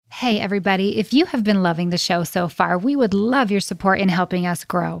Hey, everybody. If you have been loving the show so far, we would love your support in helping us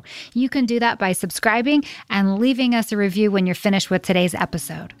grow. You can do that by subscribing and leaving us a review when you're finished with today's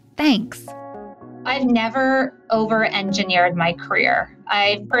episode. Thanks. I've never over-engineered my career.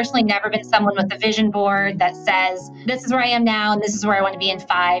 I've personally never been someone with a vision board that says, this is where I am now, and this is where I want to be in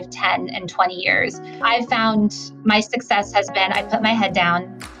 5, 10, and 20 years. I've found my success has been, I put my head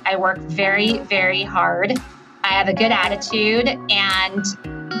down. I work very, very hard. I have a good attitude, and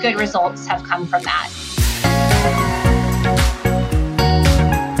good results have come from that.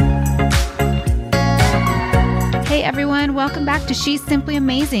 Hey everyone, welcome back to She's Simply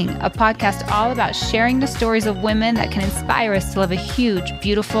Amazing, a podcast all about sharing the stories of women that can inspire us to live a huge,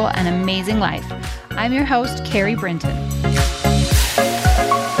 beautiful, and amazing life. I'm your host, Carrie Brinton.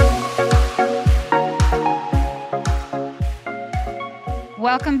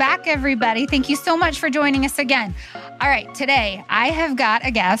 Welcome back, everybody. Thank you so much for joining us again. All right, today I have got a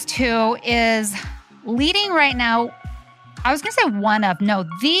guest who is leading right now, I was going to say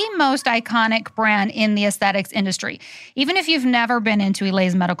the most iconic brand in the aesthetics industry. Even if you've never been into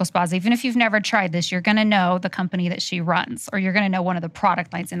Elay's Medical Spas, even if you've never tried this, you're going to know the company that she runs, or you're going to know one of the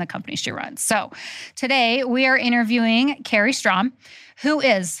product lines in the company she runs. So today we are interviewing Carrie Strom, who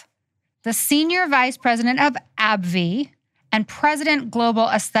is the Senior Vice President of AbbVie and President Global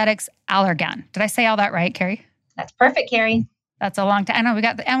Aesthetics Allergan. Did I say all that right, Carrie? That's perfect, Carrie. That's a long time. I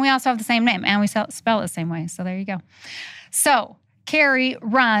know and we also have the same name, and we spell it the same way. So there you go. So Carrie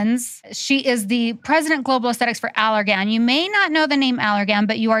she is the President Global Aesthetics for Allergan. You may not know the name Allergan,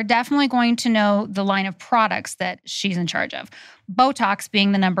 but you are definitely going to know the line of products that she's in charge of. Botox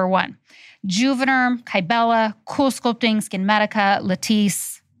being the number one. Juvederm, Kybella, Cool Sculpting, SkinMedica,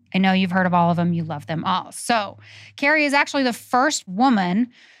 Latisse. I know you've heard of all of them. You love them all. So Carrie is actually the first woman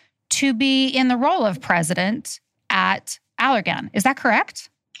to be in the role of president at Allergan. Is that correct?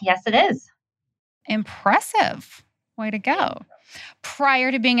 Yes, it is. Impressive. Way to go.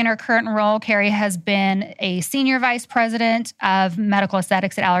 Prior to being in her current role, Carrie has been a senior vice president of medical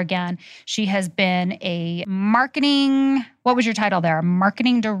aesthetics at Allergan. She has been a marketing, what was your title there?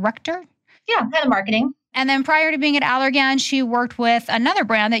 Marketing director? Yeah, head of marketing. And then prior to being at Allergan, she worked with another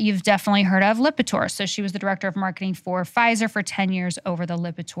brand that you've definitely heard of, Lipitor. So she was the director of marketing for Pfizer for 10 years over the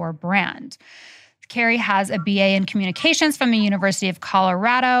Lipitor brand. Carrie has a BA in communications from the University of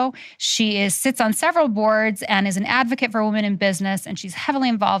Colorado. She sits on several boards and is an advocate for women in business, and she's heavily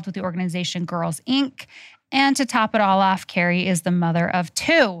involved with the organization Girls Inc. And to top it all off, Carrie is the mother of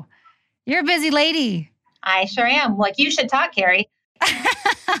 2. You're a busy lady. I sure am. Like, you should talk, Carrie.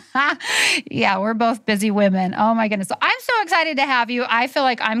 Yeah, we're both busy women. Oh my goodness. So I'm so excited to have you. I feel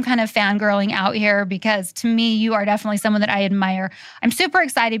like I'm kind of fangirling out here because to me, you are definitely someone that I admire. I'm super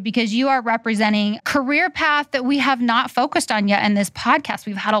excited because you are representing a career path that we have not focused on yet in this podcast.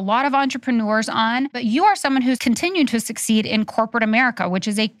 We've had a lot of entrepreneurs on, but you are someone who's continued to succeed in corporate America, which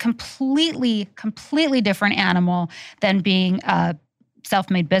is a completely different animal than being a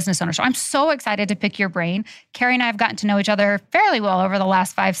self-made business owner. So I'm so excited to pick your brain. Carrie and I have gotten to know each other fairly well over the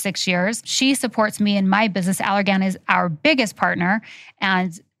last 5-6 years. She supports me in my business. Allergan is our biggest partner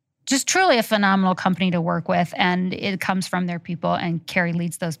and just truly a phenomenal company to work with. And it comes from their people, and Carrie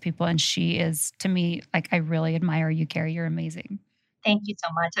leads those people. And she is, to me, like, I really admire you, Carrie. You're amazing. Thank you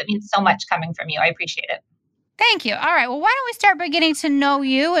so much. It means so much coming from you. I appreciate it. Thank you. All right. Well, why don't we start by getting to know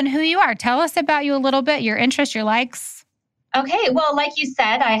you and who you are? Tell us about you a little bit, your interests, your likes. Okay, well, like you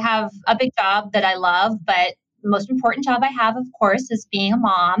said, I have a big job that I love, but the most important job I have, of course, is being a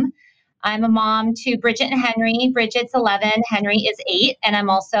mom. I'm a mom to Bridget and Henry. Bridget's 11, Henry is 8, and I'm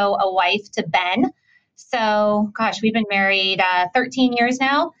also a wife to Ben. So, gosh, we've been married 13 years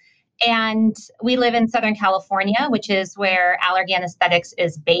now, and we live in Southern California, which is where Allergan Aesthetics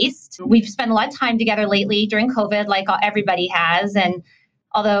is based. We've spent a lot of time together lately during COVID, like everybody has, and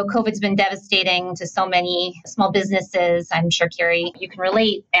although COVID's been devastating to so many small businesses, I'm sure, Carrie, you can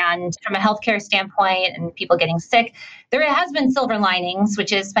relate. And from a healthcare standpoint and people getting sick, there has been silver linings,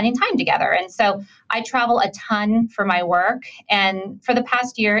 which is spending time together. And so I travel a ton for my work. And for the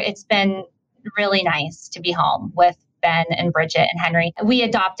past year, it's been really nice to be home with Ben and Bridget and Henry. We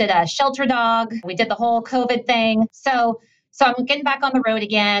adopted a shelter dog. We did the whole COVID thing. So I'm getting back on the road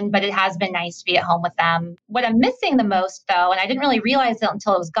again, but it has been nice to be at home with them. What I'm missing the most, though, and I didn't really realize it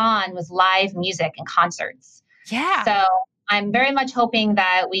until it was gone, was live music and concerts. Yeah. So I'm very much hoping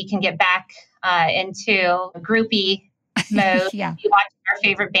that we can get back into groupie mode. Yeah. Watching our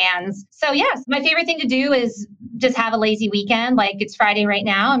favorite bands. So yes, my favorite thing to do is just have a lazy weekend. Like it's Friday right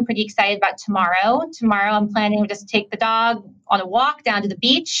now. I'm pretty excited about tomorrow. Tomorrow, I'm planning to just take the dog on a walk down to the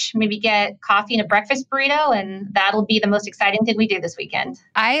beach, maybe get coffee and a breakfast burrito. And that'll be the most exciting thing we do this weekend.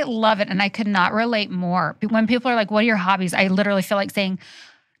 I love it. And I could not relate more. When people are like, what are your hobbies? I literally feel like saying,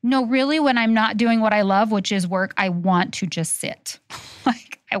 no, really, when I'm not doing what I love, which is work, I want to just sit.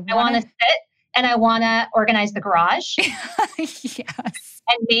 Like I want to sit and I want to organize the garage. Yes.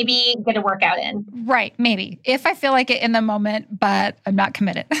 And maybe get a workout in. Right. Maybe if I feel like it in the moment, but I'm not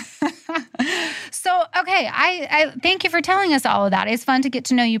committed. So, okay. I thank you for telling us all of that. It's fun to get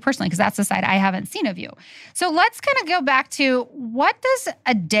to know you personally because that's the side I haven't seen of you. So let's kind of go back to what does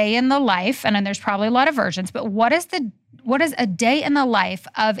a day in the life, and then there's probably a lot of versions, but what is a day in the life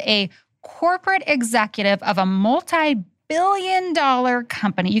of a corporate executive of a multi-billion-dollar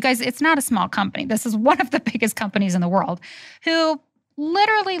company? You guys, it's not a small company. This is one of the biggest companies in the world who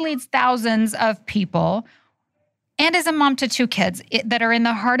literally leads thousands of people and is a mom to 2 kids that are in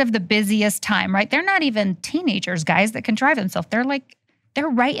the heart of the busiest time, right? They're not even teenagers, guys, that can drive themselves. They're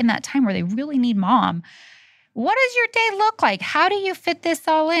right in that time where they really need mom. What does your day look like? How do you fit this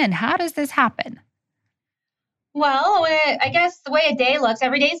all in? How does this happen? Well, I guess the way a day looks,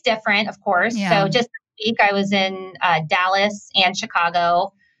 every day is different, of course. Yeah. So just this week, I was in Dallas and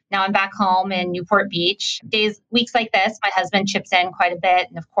Chicago. Now I'm back home in Newport Beach. Weeks like this, my husband chips in quite a bit.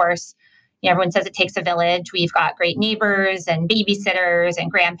 And of course, everyone says it takes a village. We've got great neighbors and babysitters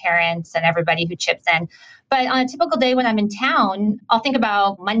and grandparents and everybody who chips in. But on a typical day when I'm in town, I'll think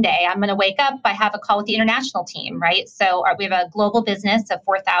about Monday. I'm going to wake up. I have a call with the international team, right? So we have a global business of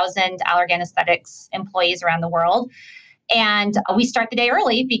 4,000 Allergan Aesthetics employees around the world. And we start the day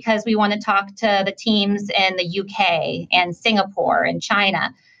early because we want to talk to the teams in the UK and Singapore and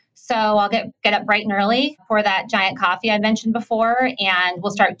China. So I'll get up bright and early for that giant coffee I mentioned before, and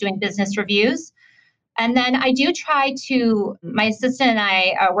we'll start doing business reviews. And then I do my assistant and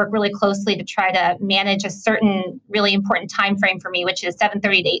I work really closely to try to manage a certain really important time frame for me, which is 7:30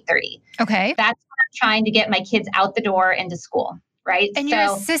 to 8:30. Okay. That's when I'm trying to get my kids out the door into school, right? And your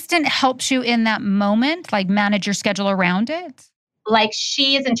assistant helps you in that moment, like manage your schedule around it? Like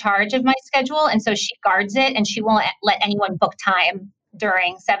she is in charge of my schedule, and so she guards it, and she won't let anyone book time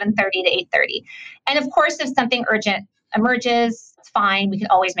during 7:30 to 8:30. And of course, if something urgent emerges, it's fine. We can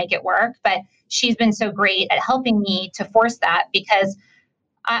always make it work. But she's been so great at helping me to force that because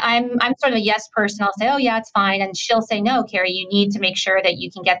I'm sort of a yes person. I'll say, oh yeah, it's fine. And she'll say, no, Carrie, you need to make sure that you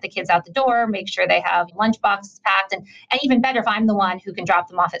can get the kids out the door, make sure they have lunch boxes packed. And even better if I'm the one who can drop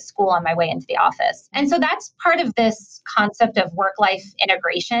them off at school on my way into the office. And so that's part of this concept of work-life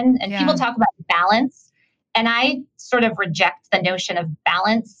integration. And people talk about balance. And I sort of reject the notion of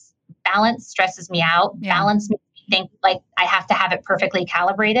balance. Balance stresses me out. Yeah. Balance makes me think like I have to have it perfectly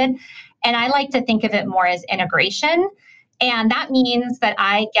calibrated. And I like to think of it more as integration. And that means that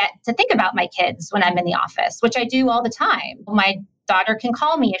I get to think about my kids when I'm in the office, which I do all the time. My daughter can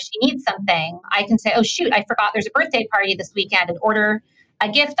call me if she needs something. I can say, oh, shoot, I forgot there's a birthday party this weekend, and order a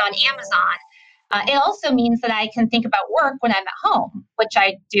gift on Amazon. It also means that I can think about work when I'm at home, which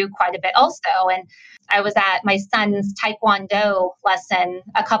I do quite a bit also. And I was at my son's Taekwondo lesson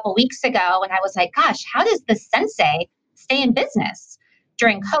a couple weeks ago, and I was like, gosh, how does the sensei stay in business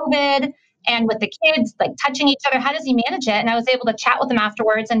during COVID and with the kids, like touching each other? How does he manage it? And I was able to chat with him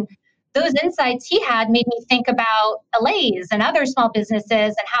afterwards. And those insights he had made me think about Allays and other small businesses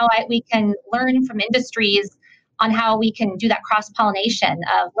and how we can learn from industries on how we can do that cross-pollination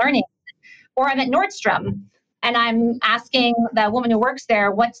of learning. Or I'm at Nordstrom and I'm asking the woman who works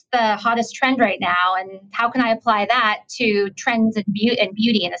there, what's the hottest trend right now? And how can I apply that to trends in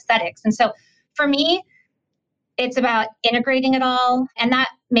beauty and aesthetics? And so for me, it's about integrating it all. And that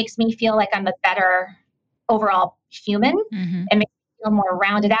makes me feel like I'm a better overall human. Mm-hmm. It makes me feel more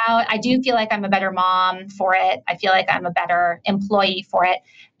rounded out. I do feel like I'm a better mom for it. I feel like I'm a better employee for it.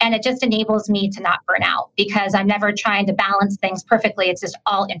 And it just enables me to not burn out because I'm never trying to balance things perfectly. It's just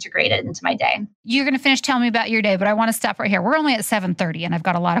all integrated into my day. You're going to finish telling me about your day, but I want to stop right here. We're only at 7:30 and I've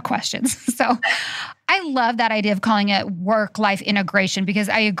got a lot of questions. So I love that idea of calling it work-life integration because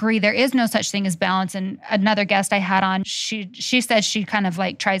I agree there is no such thing as balance. And another guest I had on, she said she kind of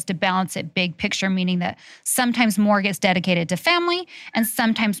like tries to balance it big picture, meaning that sometimes more gets dedicated to family and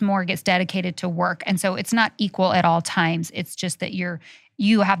sometimes more gets dedicated to work. And so it's not equal at all times. It's just that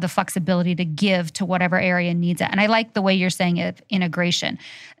you have the flexibility to give to whatever area needs it. And I like the way you're saying it, integration.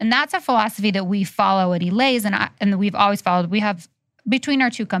 And that's a philosophy that we follow at Allays and we've always followed. We have, between our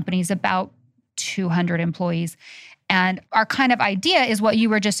two companies, about 200 employees. And our kind of idea is what you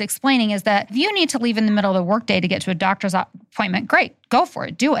were just explaining, is that if you need to leave in the middle of the workday to get to a doctor's appointment, great, go for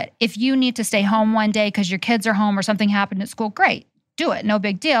it, do it. If you need to stay home one day because your kids are home or something happened at school, great, do it, no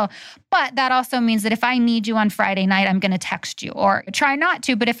big deal. But that also means that if I need you on Friday night, I'm going to text you, or try not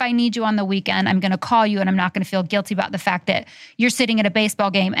to, but if I need you on the weekend, I'm going to call you, and I'm not going to feel guilty about the fact that you're sitting at a baseball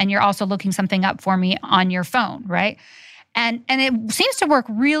game and you're also looking something up for me on your phone, right? And it seems to work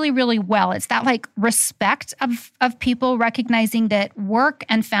really, really well. It's that like respect of people recognizing that work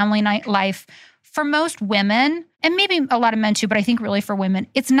and family life for most women, and maybe a lot of men too, but I think really for women,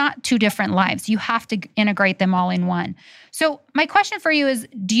 it's not two different lives. You have to integrate them all in one. So my question for you is,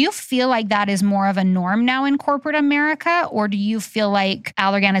 do you feel like that is more of a norm now in corporate America? Or do you feel like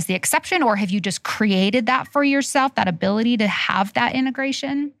Allergan is the exception? Or have you just created that for yourself, that ability to have that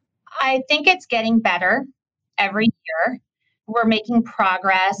integration? I think it's getting better every year. We're making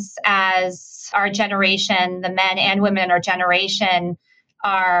progress as our generation, the men and women in our generation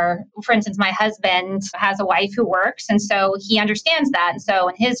are, for instance, my husband has a wife who works, and so he understands that. And so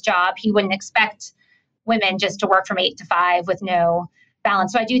in his job, he wouldn't expect women just to work from 8 to 5 with no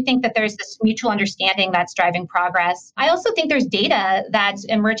balance. So I do think that there's this mutual understanding that's driving progress. I also think there's data that's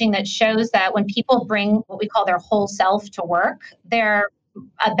emerging that shows that when people bring what we call their whole self to work, they're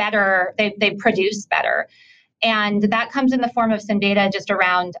they produce better. And that comes in the form of some data just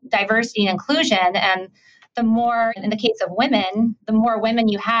around diversity and inclusion. And the more, in the case of women, the more women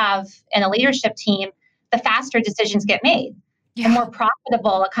you have in a leadership team, the faster decisions get made, the more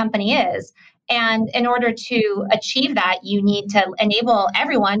profitable a company is. And in order to achieve that, you need to enable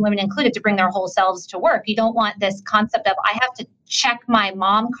everyone, women included, to bring their whole selves to work. You don't want this concept of, I have to check my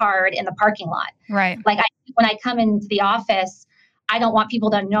mom card in the parking lot. Right. Like when I come into the office, I don't want people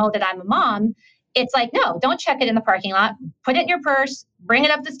to know that I'm a mom. It's like, no, don't check it in the parking lot. Put it in your purse, bring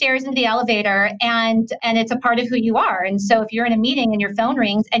it up the stairs into the elevator, and it's a part of who you are. And so if you're in a meeting and your phone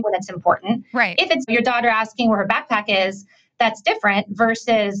rings, and when it's important, right. If it's your daughter asking where her backpack is, that's different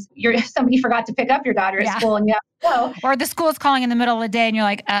versus somebody forgot to pick up your daughter at school and you have to go. Or the school's calling in the middle of the day and you're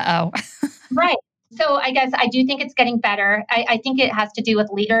like, uh-oh. Right. So I guess I do think it's getting better. I think it has to do with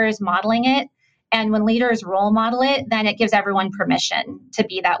leaders modeling it. And when leaders role model it, then it gives everyone permission to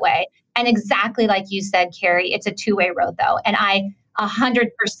be that way. And exactly like you said, Carrie, it's a two-way road though. And I 100%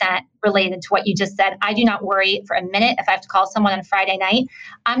 related to what you just said. I do not worry for a minute if I have to call someone on a Friday night.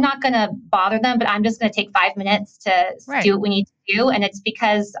 I'm not going to bother them, but I'm just going to take 5 minutes to do what we need to do. And it's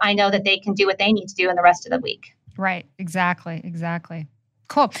because I know that they can do what they need to do in the rest of the week. Right. Exactly.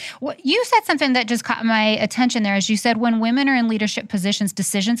 Cool. Well, you said something that just caught my attention there. As you said, when women are in leadership positions,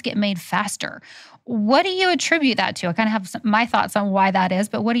 decisions get made faster. What do you attribute that to? I kind of have my thoughts on why that is,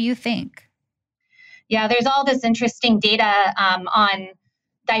 but what do you think? Yeah, there's all this interesting data on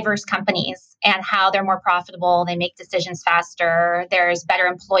diverse companies and how they're more profitable. They make decisions faster. There's better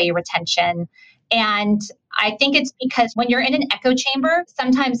employee retention. And I think it's because when you're in an echo chamber,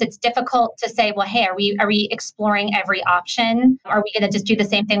 sometimes it's difficult to say, well, hey, are we exploring every option? Are we going to just do the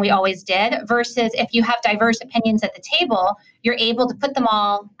same thing we always did? Versus if you have diverse opinions at the table, you're able to put them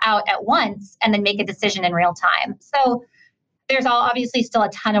all out at once and then make a decision in real time. So there's obviously still a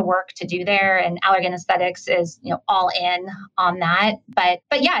ton of work to do there, and Allergan Aesthetics is, all in on that. But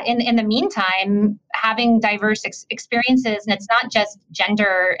yeah, in the meantime, having diverse experiences, and it's not just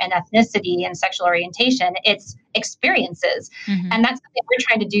gender and ethnicity and sexual orientation, it's experiences. Mm-hmm. And that's what we're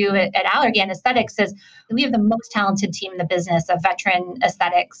trying to do at Allergan Aesthetics is we have the most talented team in the business of veteran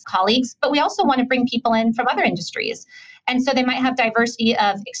aesthetics colleagues, but we also want to bring people in from other industries. And so they might have diversity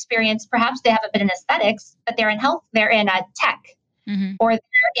of experience. Perhaps they haven't been in aesthetics, but they're in health, they're in tech, mm-hmm. or they're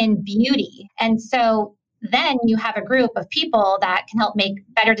in beauty. And so then you have a group of people that can help make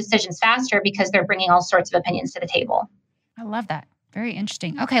better decisions faster because they're bringing all sorts of opinions to the table. I love that. Very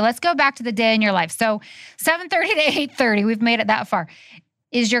interesting. Okay, let's go back to the day in your life. So 7:30 to 8:30, we've made it that far,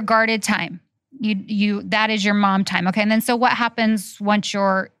 is your guarded time. You that is your mom time. Okay, and then so what happens once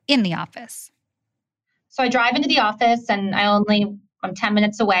you're in the office? So I drive into the office and I'm 10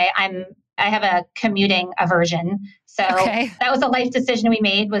 minutes away. I have a commuting aversion. So That was a life decision we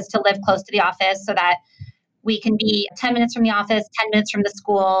made, was to live close to the office so that we can be 10 minutes from the office, 10 minutes from the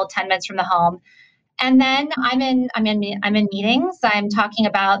school, 10 minutes from the home. And then I'm in meetings. I'm talking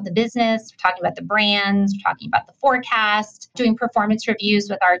about the business, we're talking about the brands, we're talking about the forecast, doing performance reviews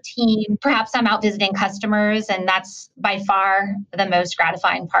with our team. Perhaps I'm out visiting customers, and that's by far the most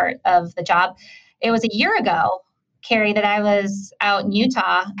gratifying part of the job. It was a year ago, Carrie, that I was out in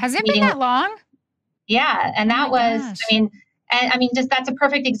Utah. Has it been that long? Yeah. And that was, just that's a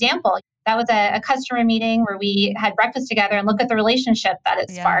perfect example. That was a customer meeting where we had breakfast together and look at the relationship that it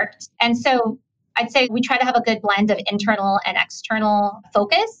sparked. And so I'd say we try to have a good blend of internal and external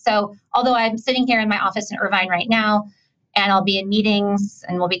focus. So although I'm sitting here in my office in Irvine right now, and I'll be in meetings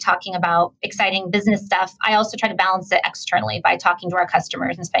and we'll be talking about exciting business stuff, I also try to balance it externally by talking to our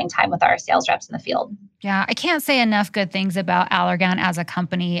customers and spending time with our sales reps in the field. Yeah, I can't say enough good things about Allergan as a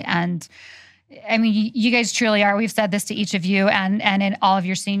company. And I mean, you guys truly are. We've said this to each of you and in all of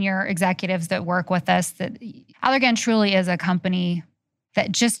your senior executives that work with us, that Allergan truly is a company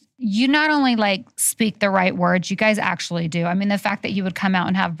that just, you not only like speak the right words, you guys actually do. I mean, the fact that you would come out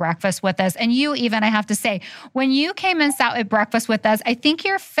and have breakfast with us, and you even, I have to say, when you came and sat at breakfast with us, I think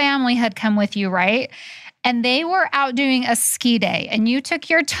your family had come with you, right? And they were out doing a ski day, and you took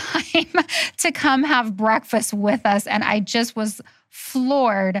your time to come have breakfast with us. And I just was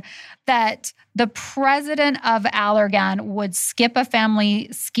floored that the president of Allergan would skip a family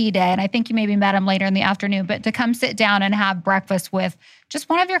ski day. And I think you maybe met him later in the afternoon, but to come sit down and have breakfast with just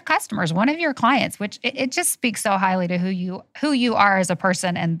one of your customers, one of your clients, which it just speaks so highly to who you are as a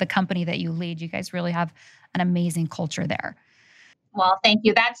person and the company that you lead. You guys really have an amazing culture there. Well, thank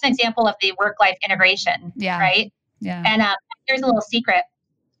you. That's an example of the work-life integration, right? Yeah. And here's a little secret.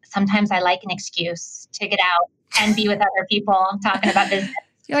 Sometimes I like an excuse to get out and be with other people talking about business.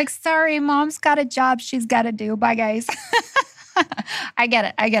 You're like, sorry, mom's got a job she's got to do. Bye, guys. I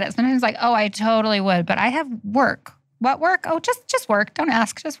get it. Sometimes like, oh, I totally would, but I have work. What work? Oh, just work. Don't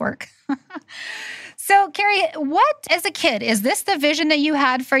ask, just work. So, Carrie, what, as a kid, is this the vision that you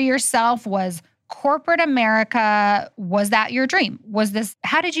had for yourself? Was corporate America, was that your dream?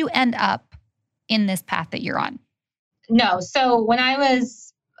 How did you end up in this path that you're on? No. So when I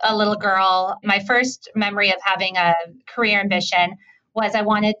was a little girl, my first memory of having a career ambition was I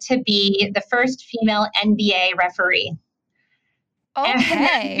wanted to be the first female NBA referee.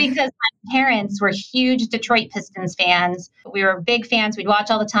 Okay. Because my parents were huge Detroit Pistons fans. We were big fans. We'd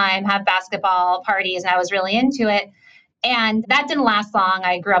watch all the time, have basketball parties, and I was really into it. And that didn't last long.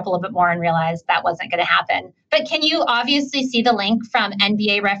 I grew up a little bit more and realized that wasn't going to happen. But can you obviously see the link from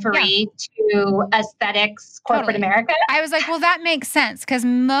NBA referee to aesthetics, corporate America? I was like, well, that makes sense because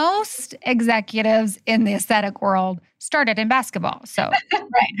most executives in the aesthetic world started in basketball. So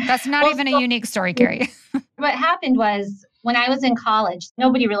that's not even a unique story, Carrie. What happened was when I was in college, a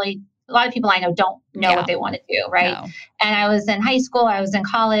lot of people I know don't know what they want to do, right? No. And I was in high school, I was in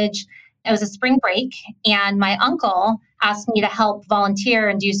college. It was a spring break, and my uncle asked me to help volunteer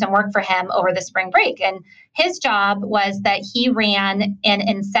and do some work for him over the spring break. And his job was that he ran an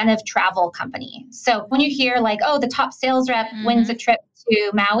incentive travel company. So when you hear like, oh, the top sales rep wins a trip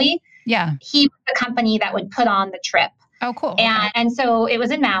to Maui, he was the company that would put on the trip. Oh, cool. And so it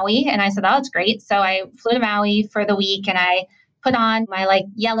was in Maui, and I said, oh, that's great. So I flew to Maui for the week, and I put on my like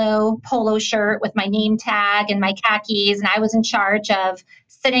yellow polo shirt with my name tag and my khakis, and I was in charge of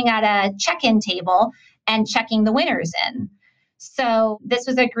sitting at a check-in table and checking the winners in. So this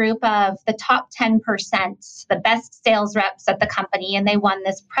was a group of the top 10%, the best sales reps at the company, and they won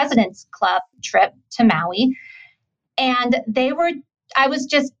this President's Club trip to Maui. And I was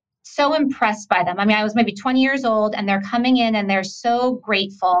just so impressed by them. I mean, I was maybe 20 years old, and they're coming in and they're so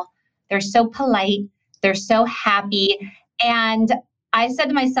grateful. They're so polite. They're so happy. And I said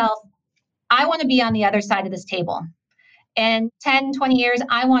to myself, I want to be on the other side of this table. In 10, 20 years,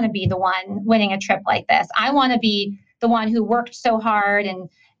 I want to be the one winning a trip like this. I want to be the one who worked so hard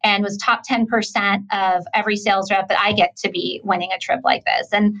and was top 10% of every sales rep that I get to be winning a trip like this.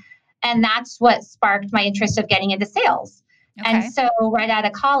 And that's what sparked my interest of getting into sales. Okay. And so right out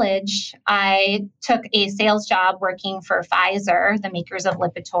of college, I took a sales job working for Pfizer, the makers of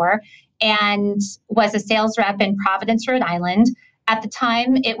Lipitor, and was a sales rep in Providence, Rhode Island. At the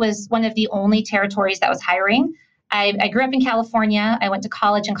time, it was one of the only territories that was hiring. I grew up in California. I went to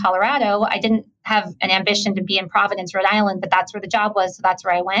college in Colorado. I didn't have an ambition to be in Providence, Rhode Island, but that's where the job was, so that's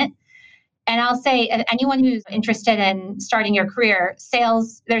where I went. And I'll say, anyone who's interested in starting your career,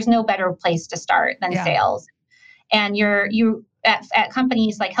 sales, there's no better place to start than sales. And you at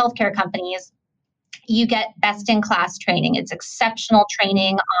companies like healthcare companies, you get best-in-class training. It's exceptional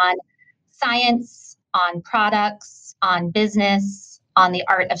training on science, on products, on business, on the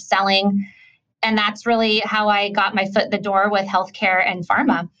art of selling. And that's really how I got my foot in the door with healthcare and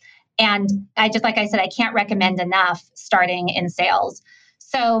pharma. And like I said, I can't recommend enough starting in sales.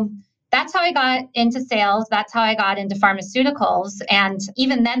 So that's how I got into sales. That's how I got into pharmaceuticals. And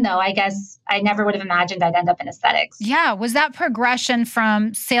even then, though, I guess I never would have imagined I'd end up in aesthetics. Yeah. Was that progression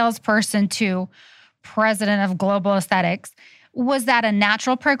from salesperson to president of global aesthetics, was that a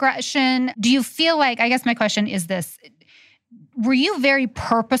natural progression? Do you feel like, I guess my question is this, were you very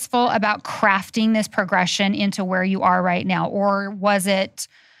purposeful about crafting this progression into where you are right now? Or was it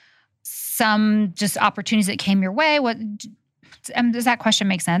some just opportunities that came your way? Does that question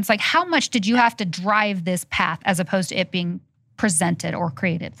make sense? Like, how much did you have to drive this path as opposed to it being presented or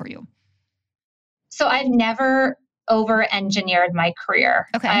created for you? So I've never over-engineered my career.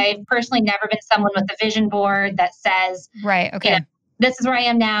 Okay. I've personally never been someone with a vision board that says, right. Okay. This is where I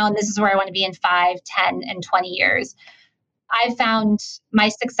am now, and this is where I want to be in 5, 10, and 20 years. I found my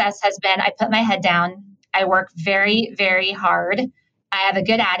success has been I put my head down. I work very, very hard. I have a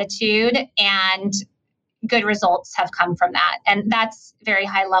good attitude, and good results have come from that. And that's very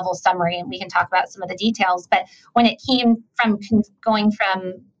high level summary. And we can talk about some of the details. But when it came from going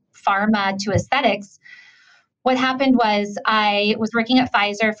from pharma to aesthetics, what happened was I was working at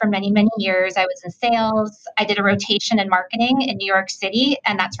Pfizer for many, many years. I was in sales. I did a rotation in marketing in New York City,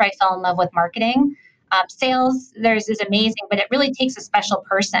 and that's where I fell in love with marketing. Sales, is amazing, but it really takes a special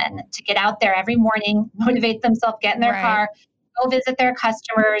person to get out there every morning, motivate themselves, get in their car, go visit their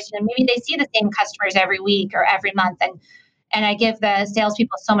customers. Maybe they see the same customers every week or every month, and I give the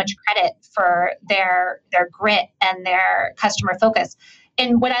salespeople so much credit for their grit and their customer focus.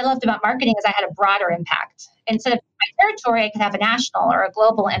 And what I loved about marketing is I had a broader impact. Instead of my territory, I could have a national or a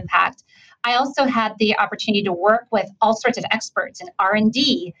global impact. I also had the opportunity to work with all sorts of experts in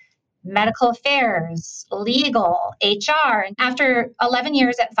R&D, medical affairs, legal, HR. And after 11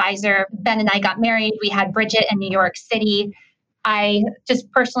 years at Pfizer, Ben and I got married. We had Bridget in New York City. I just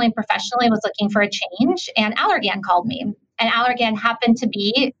personally and professionally was looking for a change, and Allergan called me. And Allergan happened to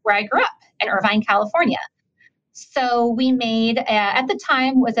be where I grew up in Irvine, California. So we made, at the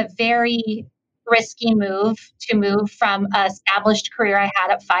time, was a very risky move to move from an established career I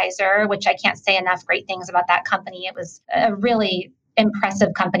had at Pfizer, which I can't say enough great things about that company. It was a really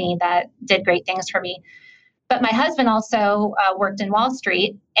impressive company that did great things for me. But my husband also worked in Wall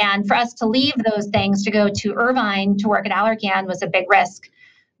Street. And for us to leave those things to go to Irvine to work at Allergan was a big risk.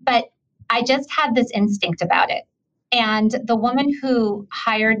 But I just had this instinct about it. And the woman who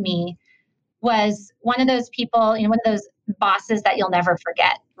hired me was one of those people, one of those bosses that you'll never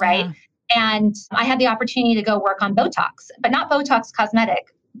forget, right? Yeah. And I had the opportunity to go work on Botox, but not Botox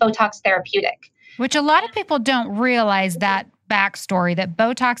cosmetic, Botox therapeutic. Which a lot of people don't realize that backstory, that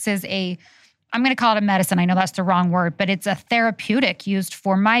Botox is I'm going to call it a medicine. I know that's the wrong word, but it's a therapeutic used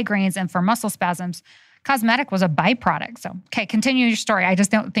for migraines and for muscle spasms. Cosmetic was a byproduct. So, okay, continue your story. I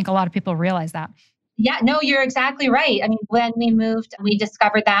just don't think a lot of people realize that. Yeah, no, you're exactly right. I mean, when we moved, we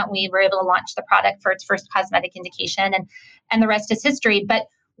discovered that we were able to launch the product for its first cosmetic indication, and the rest is history. But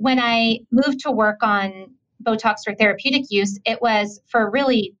when I moved to work on Botox for therapeutic use, it was for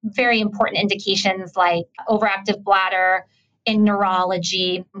really very important indications like overactive bladder, in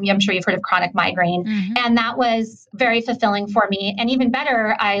neurology. I'm sure you've heard of chronic migraine. Mm-hmm. And that was very fulfilling for me. And even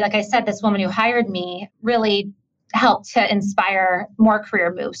better, like I said, this woman who hired me really helped to inspire more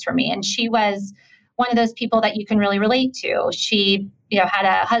career moves for me. And she was one of those people that you can really relate to. She, had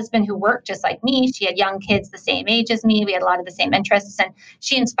a husband who worked just like me. She had young kids the same age as me. We had a lot of the same interests. And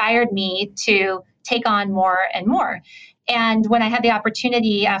she inspired me to take on more and more. And when I had the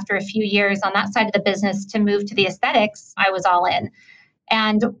opportunity after a few years on that side of the business to move to the aesthetics, I was all in.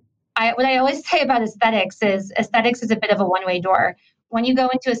 And what I always say about aesthetics is a bit of a one-way door. When you go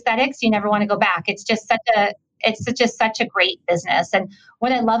into aesthetics, you never want to go back. It's just such a great business. And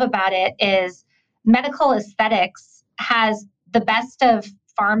what I love about it is medical aesthetics has the best of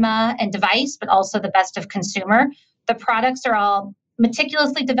pharma and device, but also the best of consumer. The products are all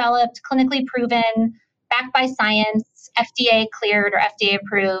meticulously developed, clinically proven, backed by science, FDA cleared or FDA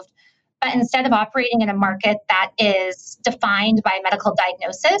approved. But instead of operating in a market that is defined by medical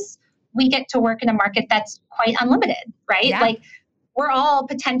diagnosis, we get to work in a market that's quite unlimited, right? Yeah. Like we're all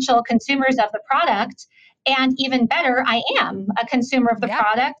potential consumers of the product. And even better, I am a consumer of the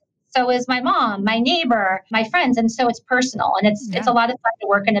product. So is my mom, my neighbor, my friends. And so it's personal. And it's a lot of fun to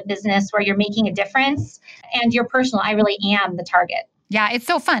work in a business where you're making a difference and you're personal. I really am the target. Yeah, it's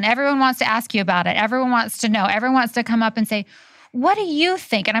so fun. Everyone wants to ask you about it. Everyone wants to know. Everyone wants to come up and say, what do you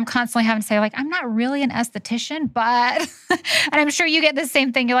think? And I'm constantly having to say, I'm not really an esthetician, but, and I'm sure you get the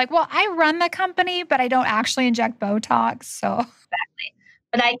same thing. You're like, well, I run the company, but I don't actually inject Botox. So exactly.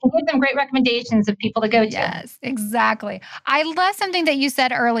 But I can give them great recommendations of people to go to. Yes, exactly. I love something that you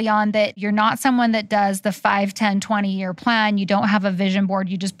said early on, that you're not someone that does the 5, 10, 20-year plan. You don't have a vision board.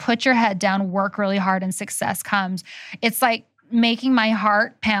 You just put your head down, work really hard, and success comes. It's like making my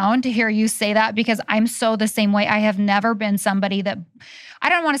heart pound to hear you say that, because I'm so the same way. I have never been somebody that, I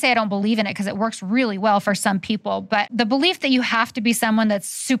don't want to say I don't believe in it because it works really well for some people, but the belief that you have to be someone that's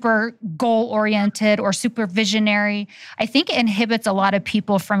super goal-oriented or super visionary, I think it inhibits a lot of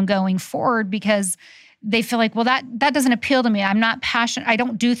people from going forward, because they feel like, well, that doesn't appeal to me. I'm not passionate. I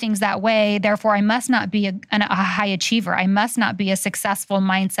don't do things that way. Therefore, I must not be a high achiever. I must not be a successful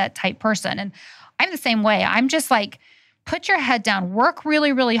mindset type person. And I'm the same way. I'm just like, put your head down, work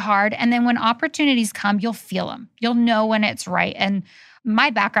really, really hard. And then when opportunities come, you'll feel them. You'll know when it's right. And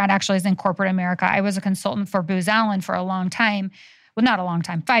my background actually is in corporate America. I was a consultant for Booz Allen for a long time. Well, not a long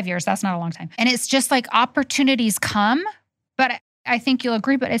time, 5 years. That's not a long time. And it's just like opportunities come, but I think you'll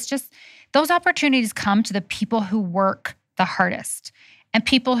agree, but it's just those opportunities come to the people who work the hardest and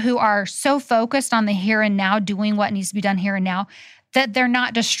people who are so focused on the here and now, doing what needs to be done here and now, that they're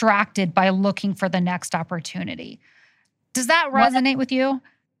not distracted by looking for the next opportunity. Does that resonate with you?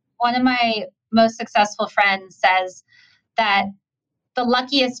 One of my most successful friends says that the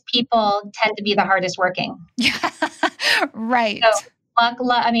luckiest people tend to be the hardest working. Yeah, right. So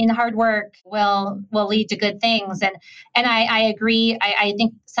hard work will lead to good things. And I agree. I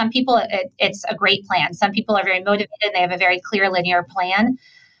think some people, it's a great plan. Some people are very motivated and they have a very clear linear plan.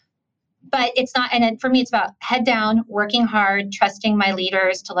 But it's not, and for me, it's about head down, working hard, trusting my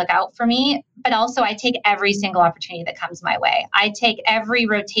leaders to look out for me. But also I take every single opportunity that comes my way. I take every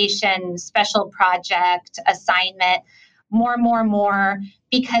rotation, special project, assignment, more,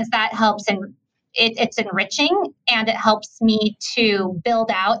 because that helps, and it's enriching, and it helps me to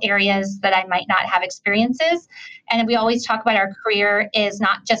build out areas that I might not have experiences. And we always talk about our career is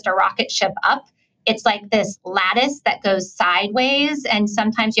not just a rocket ship up. It's like this lattice that goes sideways, and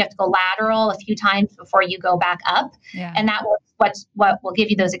sometimes you have to go lateral a few times before you go back up. Yeah. And what will give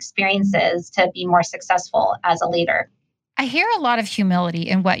you those experiences to be more successful as a leader. I hear a lot of humility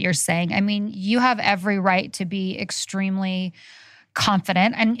in what you're saying. I mean, you have every right to be extremely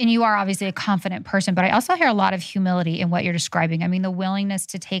confident, and you are obviously a confident person, but I also hear a lot of humility in what you're describing. I mean, the willingness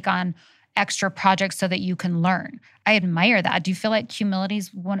to take on extra projects so that you can learn. I admire that. Do you feel like humility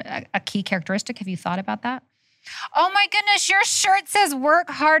is a key characteristic? Have you thought about that? Oh my goodness, your shirt says work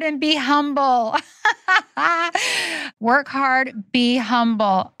hard and be humble. Work hard, be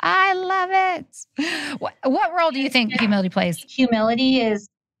humble. I love it. What role do you think humility plays? Humility is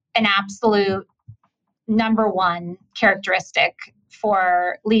an absolute number one characteristic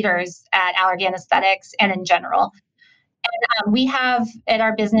for leaders at Allergan Aesthetics and in general. And we have at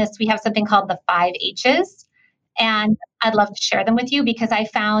our business, we have something called the 5 H's. And I'd love to share them with you because I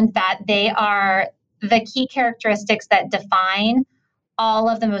found that they are the key characteristics that define all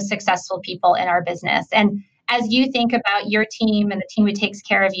of the most successful people in our business. And as you think about your team and the team who takes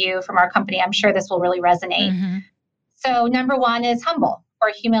care of you from our company, I'm sure this will really resonate. Mm-hmm. So number one is humble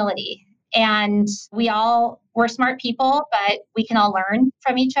or humility. And we're smart people, but we can all learn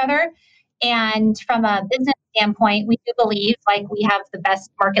from each other. And from a business standpoint, we do believe like we have the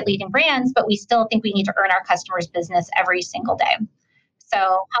best market leading brands, but we still think we need to earn our customers' business every single day.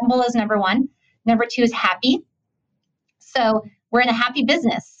 So humble is number one. Number two is happy. So we're in a happy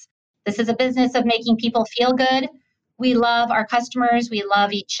business. This is a business of making people feel good. We love our customers. We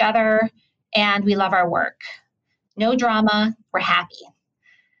love each other, and we love our work. No drama. We're happy.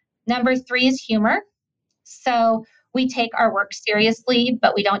 Number three is humor. So we take our work seriously,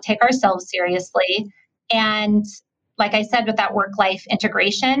 but we don't take ourselves seriously. And like I said, with that work-life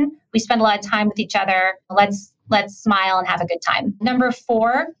integration, we spend a lot of time with each other. Let's smile and have a good time. Number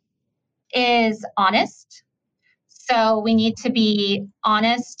four is honest. So we need to be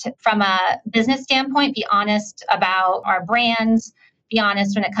honest from a business standpoint, be honest about our brands, be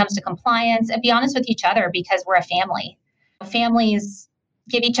honest when it comes to compliance, and be honest with each other because we're a family. Families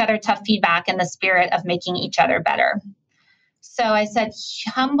give each other tough feedback in the spirit of making each other better. So I said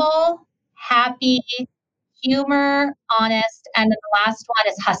humble, happy, humor, honest, and then the last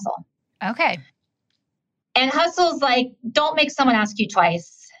one is hustle. Okay. And hustle's like, don't make someone ask you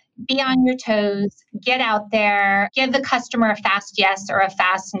twice. Be on your toes, get out there, give the customer a fast yes or a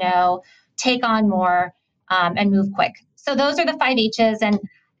fast no, take on more, and move quick. So those are the 5 H's,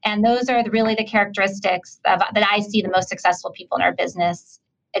 and those are really the characteristics that I see the most successful people in our business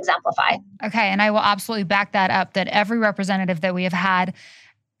exemplify. Okay, and I will absolutely back that up, that every representative that we have had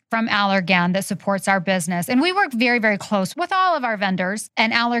from Allergan that supports our business. And we work very, very close with all of our vendors.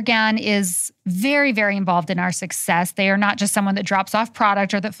 And Allergan is very, very involved in our success. They are not just someone that drops off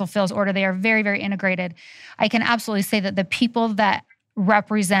product or that fulfills order. They are very, very integrated. I can absolutely say that the people that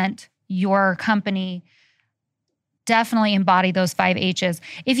represent your company definitely embody those 5 H's.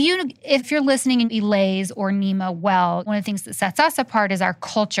 If you're listening in Elays or Nima well, one of the things that sets us apart is our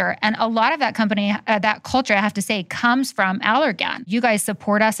culture. And a lot of that that culture, I have to say, comes from Allergan. You guys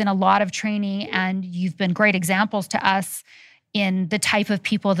support us in a lot of training, and you've been great examples to us in the type of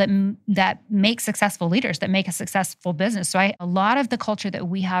people that make successful leaders, that make a successful business. So a lot of the culture that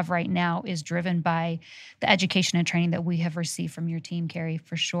we have right now is driven by the education and training that we have received from your team, Carrie,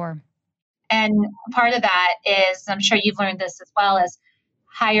 for sure. And part of that is, I'm sure you've learned this as well, is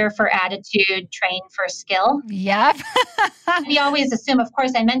hire for attitude, train for skill. Yep. We always assume, of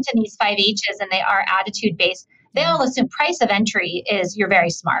course, I mentioned these 5 H's and they are attitude based. They all assume price of entry is you're very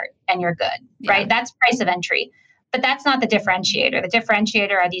smart and you're good, right? That's price of entry. But that's not the differentiator. The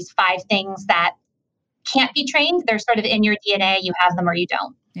differentiator are these 5 things that can't be trained. They're sort of in your DNA. You have them or you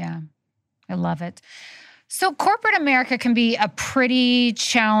don't. Yeah, I love it. So corporate America can be a pretty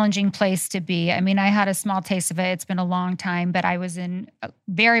challenging place to be. I mean, I had a small taste of it. It's been a long time, but I was in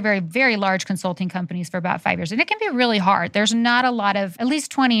very, very, very large consulting companies for about 5 years. And it can be really hard. There's not a lot of, at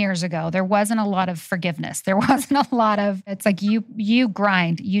least 20 years ago, there wasn't a lot of forgiveness. There wasn't a lot of, it's like you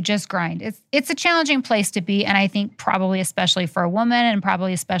grind, you just grind. It's a challenging place to be. And I think probably especially for a woman and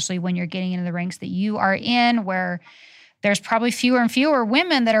probably especially when you're getting into the ranks that you are in, where there's probably fewer and fewer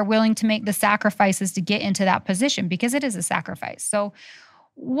women that are willing to make the sacrifices to get into that position because it is a sacrifice. So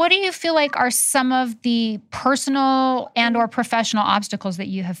what do you feel like are some of the personal and or professional obstacles that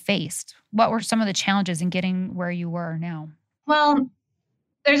you have faced? What were some of the challenges in getting where you were now? Well,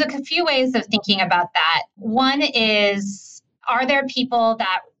 there's a few ways of thinking about that. One is, are there people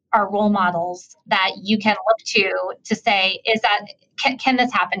that are role models that you can look to say, can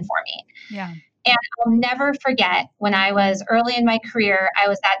this happen for me? Yeah. And I'll never forget when I was early in my career, I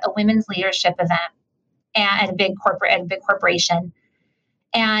was at a women's leadership event at a big corporation.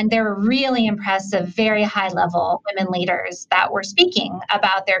 And there were really impressive, very high level women leaders that were speaking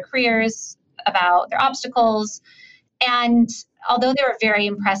about their careers, about their obstacles. And although they were very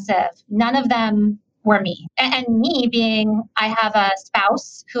impressive, none of them were me. And me being, I have a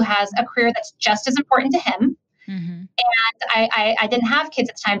spouse who has a career that's just as important to him. Mm-hmm. And I didn't have kids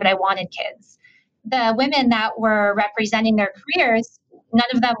at the time, but I wanted kids. The women that were representing their careers, none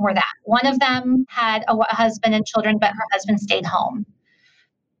of them were that. One of them had a husband and children, but her husband stayed home.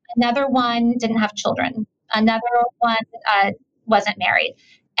 Another one didn't have children. Another one wasn't married.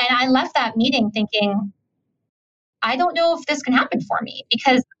 And I left that meeting thinking, I don't know if this can happen for me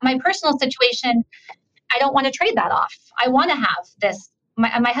because my personal situation, I don't want to trade that off. I want to have this.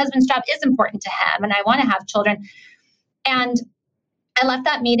 My husband's job is important to him and I want to have children. And I left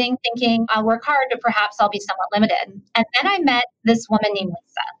that meeting thinking I'll work hard, but perhaps I'll be somewhat limited. And then I met this woman named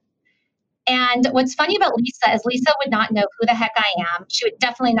Lisa. And what's funny about Lisa is Lisa would not know who the heck I am. She would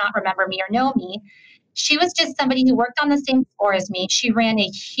definitely not remember me or know me. She was just somebody who worked on the same floor as me. She ran a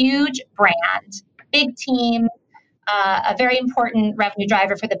huge brand, big team, a very important revenue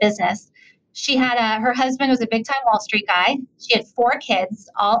driver for the business. She had her husband was a big time Wall Street guy. She had 4 kids,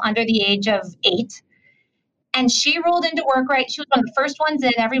 all under the age of 8. And she rolled into work, right? She was one of the first ones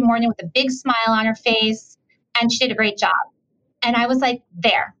in every morning with a big smile on her face. And she did a great job. And I was like,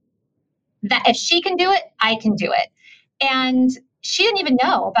 that if she can do it, I can do it. And she didn't even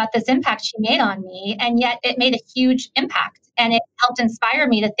know about this impact she made on me. And yet it made a huge impact. And it helped inspire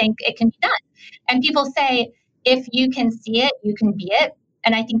me to think it can be done. And people say, if you can see it, you can be it.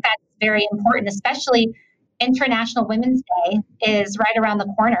 And I think that's very important, especially International Women's Day is right around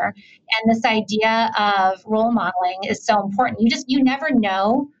the corner. And this idea of role modeling is so important. You never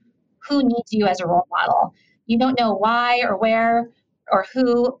know who needs you as a role model. You don't know why or where or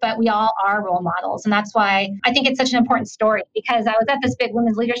who, but we all are role models. And that's why I think it's such an important story because I was at this big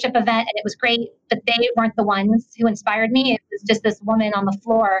women's leadership event and it was great, but they weren't the ones who inspired me. It was just this woman on the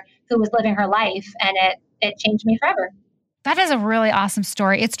floor who was living her life and it changed me forever. That is a really awesome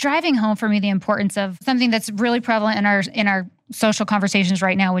story. It's driving home for me the importance of something that's really prevalent in our social conversations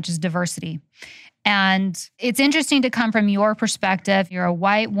right now, which is diversity. And it's interesting to come from your perspective. You're a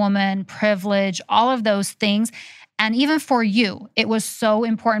white woman, privilege, all of those things. And even for you, it was so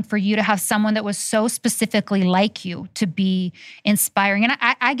important for you to have someone that was so specifically like you to be inspiring. And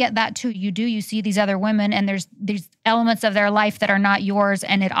I get that too. You see these other women and there's these elements of their life that are not yours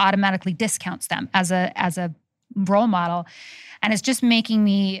and it automatically discounts them as a role model. And it's just making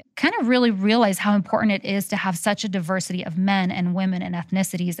me kind of really realize how important it is to have such a diversity of men and women and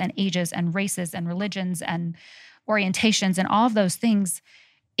ethnicities and ages and races and religions and orientations and all of those things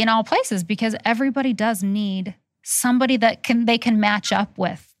in all places, because everybody does need somebody that they can match up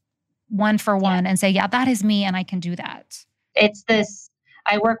with one for one and say, yeah, that is me and I can do that. It's this,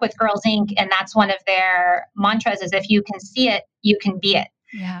 I work with Girls Inc. and that's one of their mantras is if you can see it, you can be it.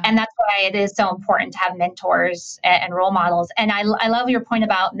 Yeah. And that's why it is so important to have mentors and role models. And I love your point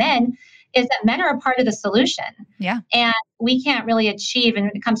about men is that men are a part of the solution. Yeah. And we can't really achieve, and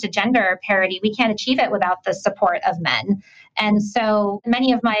when it comes to gender parity, we can't achieve it without the support of men. And so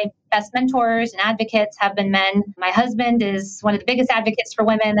many of my best mentors and advocates have been men. My husband is one of the biggest advocates for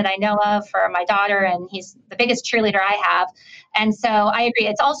women that I know of for my daughter, and he's the biggest cheerleader I have. And so I agree.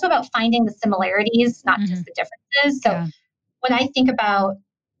 It's also about finding the similarities, not just the differences. So Yeah. when I think about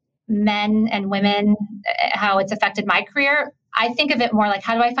men and women, how it's affected my career, I think of it more like,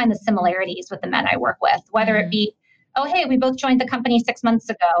 how do I find the similarities with the men I work with? Whether it be, oh, hey, we both joined the company 6 months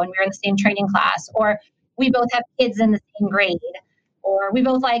ago and we were in the same training class, or we both have kids in the same grade, or we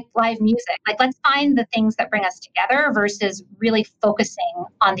both like live music. Like, let's find the things that bring us together versus really focusing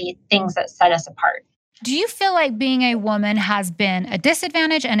on the things that set us apart. Do you feel like being a woman has been a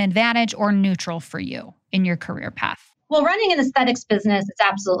disadvantage, an advantage, or neutral for you in your career path? Well, running an aesthetics business is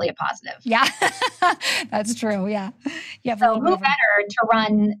absolutely a positive. Yeah, that's true. Yeah. So who better to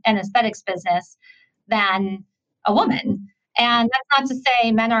run an aesthetics business than a woman? And that's not to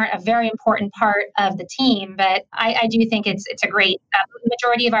say men aren't a very important part of the team, but I do think it's a great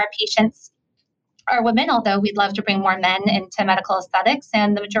majority of our patients are women, although we'd love to bring more men into medical aesthetics,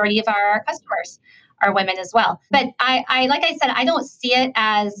 and the majority of our customers are women as well. But I like I said, I don't see it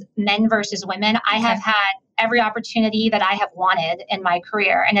as men versus women. I have had every opportunity that I have wanted in my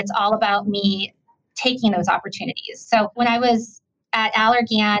career, and it's all about me taking those opportunities. So when I was at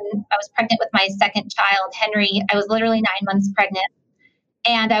Allergan, I was pregnant with my second child, Henry. I was literally 9 months pregnant,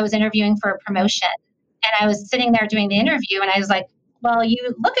 and I was interviewing for a promotion. And I was sitting there doing the interview, and I was like, well, you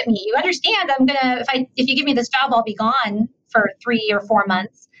look at me, you understand if you give me this job, I'll be gone for 3 or 4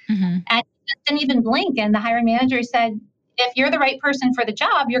 months. And I didn't even blink. And the hiring manager said, if you're the right person for the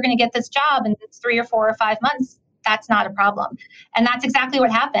job, you're going to get this job in 3 or 4 or 5 months. That's not a problem. And that's exactly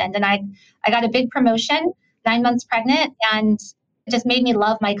what happened. And I got a big promotion, 9 months pregnant, and it just made me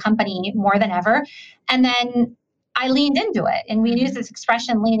love my company more than ever. And then I leaned into it. And we use this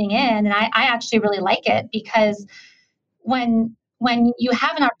expression, leaning in. And I actually really like it, because when you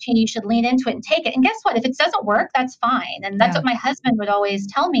have an opportunity, you should lean into it and take it. And guess what? If it doesn't work, that's fine. And that's what my husband would always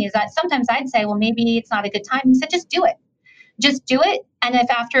tell me, is that sometimes I'd say, well, maybe it's not a good time. He said, just do it. Just do it. And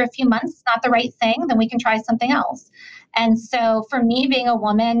if after a few months it's not the right thing, then we can try something else. And so for me, being a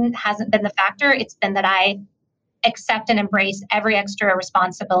woman hasn't been the factor. It's been that I accept and embrace every extra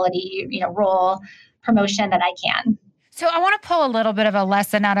responsibility, role, promotion that I can. So I want to pull a little bit of a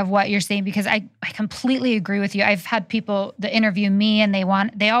lesson out of what you're saying, because I completely agree with you. I've had people that interview me, and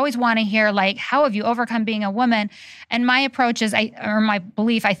they always want to hear, like, how have you overcome being a woman? And my approach is, my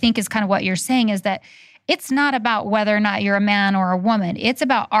belief, I think, is kind of what you're saying, is that it's not about whether or not you're a man or a woman. It's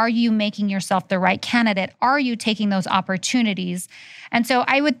about, are you making yourself the right candidate? Are you taking those opportunities? And so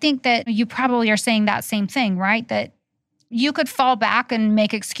I would think that you probably are saying that same thing, right? That you could fall back and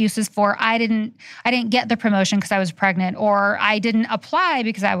make excuses for, I didn't get the promotion because I was pregnant, or I didn't apply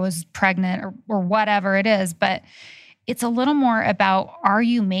because I was pregnant, or whatever it is. But it's a little more about, are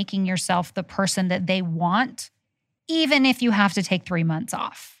you making yourself the person that they want, even if you have to take 3 months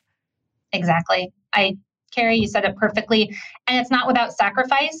off? Exactly. Carrie, you said it perfectly. And it's not without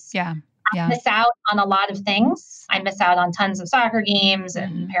sacrifice. Yeah. I miss out on a lot of things. I miss out on tons of soccer games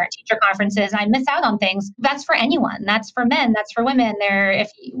and parent-teacher conferences. And I miss out on things. That's for anyone. That's for men. That's for women. If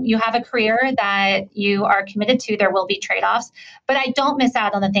you have a career that you are committed to, there will be trade-offs. But I don't miss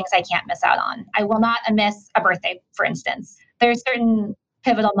out on the things I can't miss out on. I will not miss a birthday, for instance. There's certain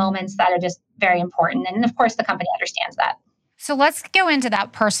pivotal moments that are just very important. And of course, the company understands that. So let's go into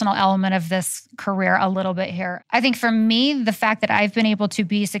that personal element of this career a little bit here. I think for me, the fact that I've been able to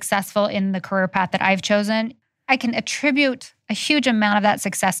be successful in the career path that I've chosen, I can attribute a huge amount of that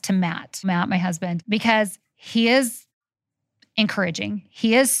success to Matt, my husband, because he is encouraging.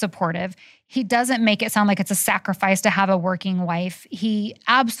 He is supportive. He doesn't make it sound like it's a sacrifice to have a working wife. He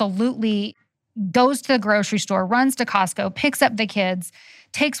absolutely goes to the grocery store, runs to Costco, picks up the kids,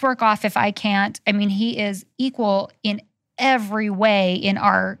 takes work off if I can't. I mean, he is equal in every way in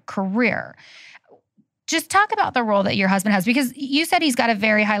our career. Just talk about the role that your husband has, because you said he's got a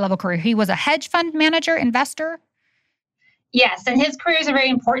very high level career. He was a hedge fund manager, investor. Yes, and his careers are very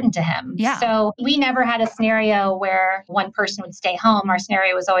important to him. Yeah. So we never had a scenario where one person would stay home. Our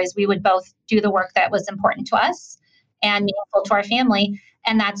scenario was always we would both do the work that was important to us and meaningful to our family.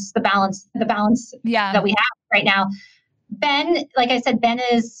 And that's the balance that we have right now. Ben, like I said, Ben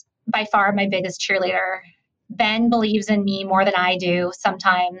is by far my biggest cheerleader. Ben believes in me more than I do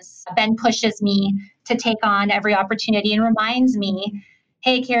sometimes. Ben pushes me to take on every opportunity and reminds me,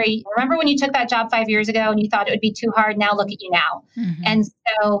 hey, Carrie, remember when you took that job 5 years ago and you thought it would be too hard? Now look at you now. And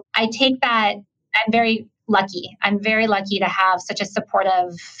so I take that. I'm very lucky. I'm very lucky to have such a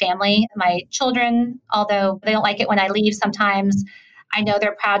supportive family. My children, although they don't like it when I leave sometimes, I know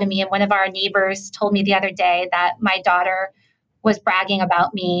they're proud of me. And one of our neighbors told me the other day that my daughter was bragging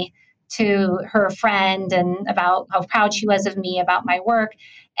about me to her friend and about how proud she was of me, about my work.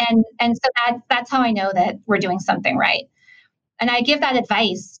 And so that's how I know that we're doing something right. And I give that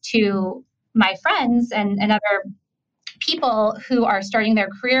advice to my friends and other people who are starting their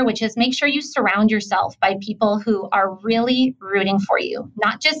career, which is make sure you surround yourself by people who are really rooting for you,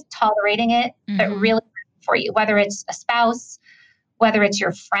 not just tolerating it, but really rooting for you, whether it's a spouse, whether it's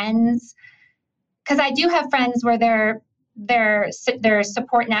your friends. Because I do have friends where their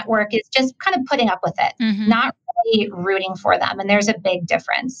support network is just kind of putting up with it, not really rooting for them. And there's a big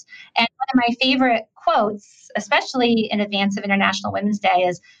difference. And one of my favorite quotes, especially in advance of International Women's Day,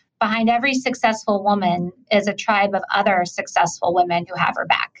 is behind every successful woman is a tribe of other successful women who have her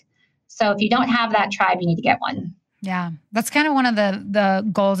back. So if you don't have that tribe, you need to get one. Yeah, that's kind of one of the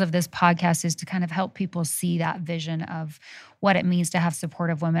goals of this podcast, is to kind of help people see that vision of what it means to have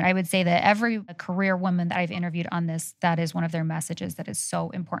supportive women. I would say that every career woman that I've interviewed on this, that is one of their messages, that is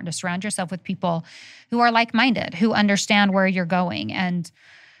so important to surround yourself with people who are like-minded, who understand where you're going. And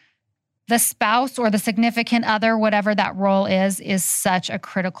the spouse or the significant other, whatever that role is such a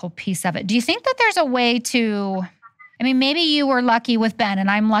critical piece of it. Do you think that there's a way to... I mean, maybe you were lucky with Ben and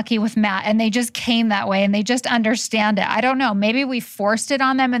I'm lucky with Matt, and they just came that way and they just understand it. I don't know. Maybe we forced it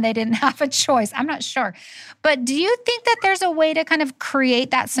on them and they didn't have a choice. I'm not sure. But do you think that there's a way to kind of create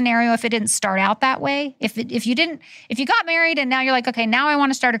that scenario if it didn't start out that way? If you got married and now you're like, okay, now I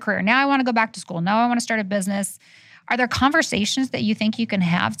want to start a career. Now I want to go back to school. Now I want to start a business. Are there conversations that you think you can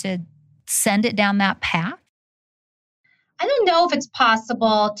have to send it down that path? I don't know if it's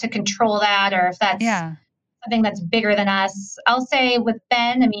possible to control that, or if that's something that's bigger than us. I'll say with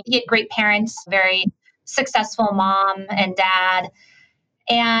Ben, I mean, he had great parents, very successful mom and dad.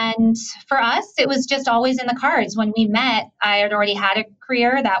 And for us, it was just always in the cards. When we met, I had already had a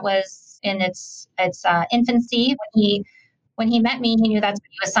career that was in its infancy. When he met me, he knew that's what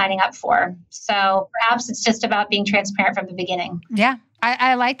he was signing up for. So perhaps it's just about being transparent from the beginning. Yeah,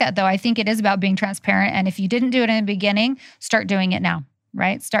 I like that, though. I think it is about being transparent. And if you didn't do it in the beginning, start doing it now.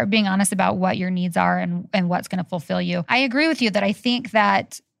 Right? Start being honest about what your needs are and what's going to fulfill you. I agree with you that I think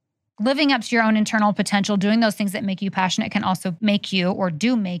that living up to your own internal potential, doing those things that make you passionate, can also make you, or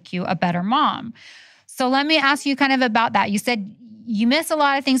do make you, a better mom. So let me ask you kind of about that. You said you miss a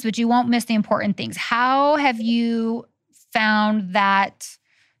lot of things, but you won't miss the important things. How have you found that,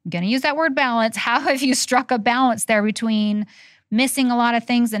 I'm going to use that word balance, how have you struck a balance there between missing a lot of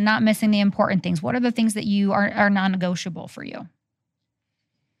things and not missing the important things? What are the things that you are non-negotiable for you?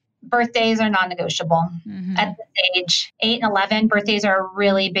 Birthdays are non-negotiable. At this age, 8 and 11, birthdays are a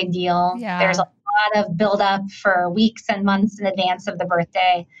really big deal. Yeah. There's a lot of buildup for weeks and months in advance of the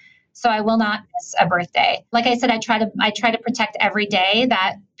birthday. So I will not miss a birthday. Like I said, I try to protect every day,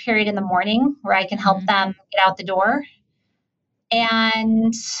 that period in the morning where I can help them get out the door.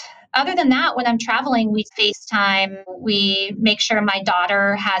 And other than that, when I'm traveling, we FaceTime. We make sure my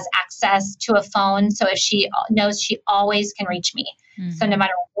daughter has access to a phone. So if she knows, she always can reach me. So no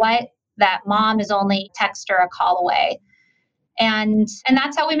matter what, that mom is only text or a call away. And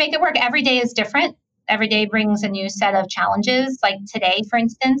that's how we make it work. Every day is different. Every day brings a new set of challenges. Like today, for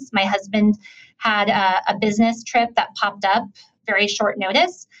instance, my husband had a business trip that popped up very short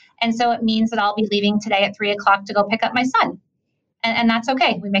notice. And so it means that I'll be leaving today at 3:00 to go pick up my son. And that's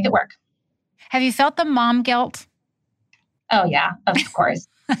okay. We make it work. Have you felt the mom guilt? Oh, yeah, of course.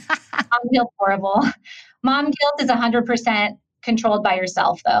 Mom guilt, horrible. Mom guilt is 100% controlled by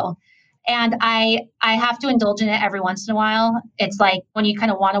yourself, though. And I have to indulge in it every once in a while. It's like when you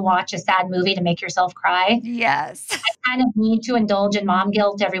kind of want to watch a sad movie to make yourself cry. Yes. I kind of need to indulge in mom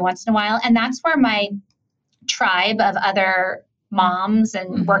guilt every once in a while. And that's where my tribe of other moms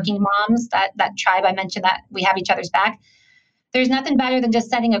and working moms, that tribe I mentioned, that we have each other's back. There's nothing better than just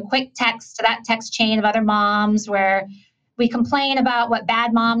sending a quick text to that text chain of other moms where we complain about what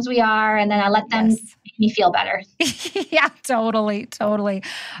bad moms we are, and then I let them make me feel better. Yeah, totally.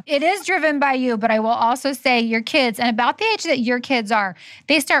 It is driven by you, but I will also say your kids, and about the age that your kids are,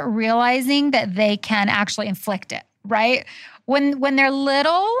 they start realizing that they can actually inflict it, right? When they're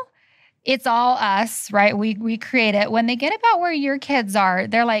little, it's all us, right? We create it. When they get about where your kids are,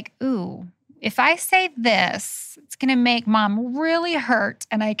 they're like, ooh, if I say this, it's going to make mom really hurt,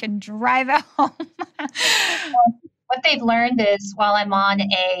 and I can drive it home. What they've learned is while I'm on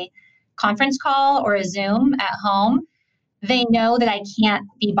a conference call or a Zoom at home, they know that I can't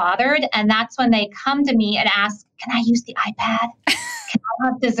be bothered. And that's when they come to me and ask, can I use the iPad? Can I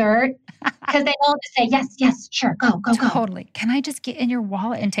have dessert? Because they know to say, yes, sure, go. Totally. Can I just get in your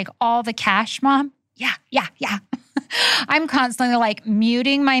wallet and take all the cash, Mom? Yeah. I'm constantly like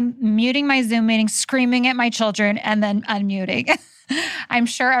muting my Zoom meeting, screaming at my children, and then unmuting. I'm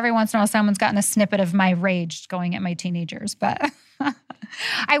sure every once in a while someone's gotten a snippet of my rage going at my teenagers. But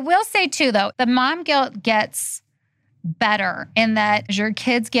I will say too, though, the mom guilt gets better in that as your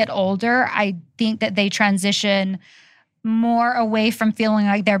kids get older, I think that they transition more away from feeling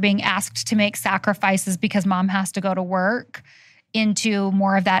like they're being asked to make sacrifices because mom has to go to work into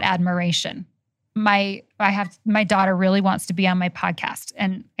more of that admiration. My daughter really wants to be on my podcast,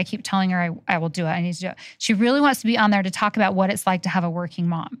 and I keep telling her I will do it. I need to do it. She really wants to be on there to talk about what it's like to have a working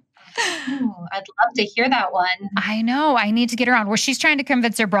mom. Oh, I'd love to hear that one. I know. I need to get her on where she's trying to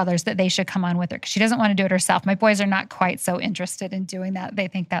convince her brothers that they should come on with her because she doesn't want to do it herself. My boys are not quite so interested in doing that. They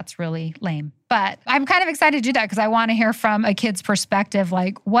think that's really lame. But I'm kind of excited to do that because I want to hear from a kid's perspective,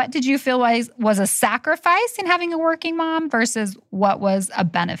 like what did you feel was a sacrifice in having a working mom versus what was a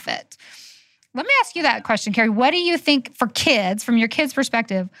benefit? Let me ask you that question, Carrie. What do you think for kids, from your kids'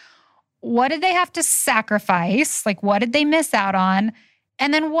 perspective, what did they have to sacrifice? Like what did they miss out on?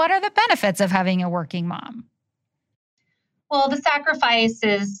 And then what are the benefits of having a working mom? Well, the sacrifice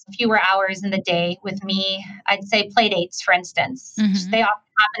is fewer hours in the day with me. I'd say play dates, for instance. Mm-hmm. They often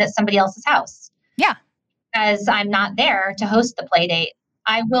happen at somebody else's house. Yeah. Because I'm not there to host the play date.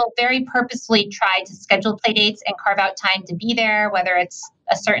 I will very purposefully try to schedule play dates and carve out time to be there, whether it's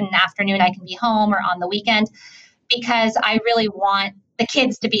a certain afternoon I can be home or on the weekend, because I really want the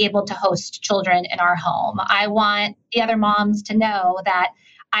kids to be able to host children in our home. I want the other moms to know that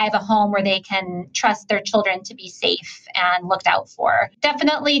I have a home where they can trust their children to be safe and looked out for.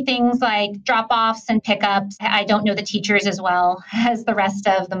 Definitely things like drop-offs and pickups. I don't know the teachers as well as the rest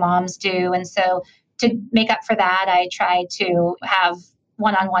of the moms do. And so to make up for that, I try to have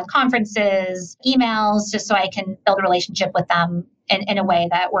one-on-one conferences, emails, just so I can build a relationship with them in a way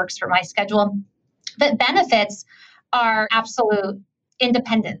that works for my schedule. But benefits are absolute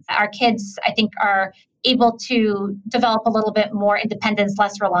independence. Our kids, I think, are able to develop a little bit more independence,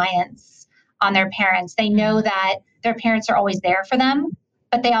 less reliance on their parents. They know that their parents are always there for them,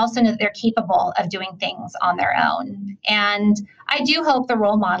 but they also know that they're capable of doing things on their own. And I do hope the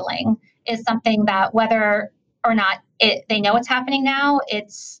role modeling is something that whether or not they know it's happening now,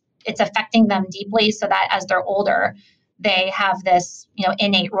 it's affecting them deeply so that as they're older, they have this,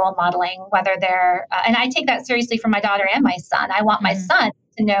 innate role modeling, whether they're, and I take that seriously for my daughter and my son. I want my son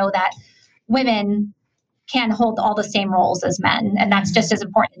to know that women can hold all the same roles as men. And that's just as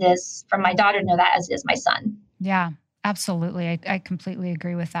important it is for my daughter to know that as it is my son. Yeah, absolutely. I completely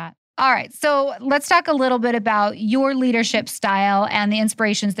agree with that. All right. So let's talk a little bit about your leadership style and the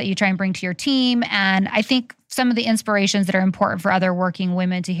inspirations that you try and bring to your team. And I think some of the inspirations that are important for other working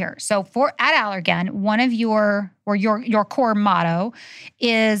women to hear. So at Allergan, one of your core motto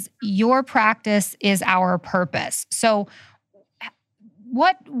is your practice is our purpose. So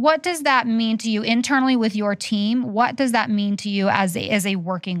what does that mean to you internally with your team? What does that mean to you as a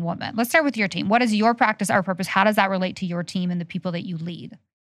working woman? Let's start with your team. What is your practice, our purpose? How does that relate to your team and the people that you lead?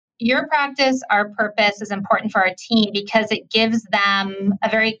 Your practice, our purpose is important for our team because it gives them a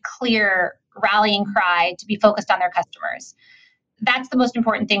very clear rallying cry to be focused on their customers. That's the most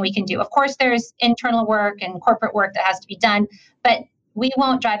important thing we can do. Of course, there's internal work and corporate work that has to be done, but we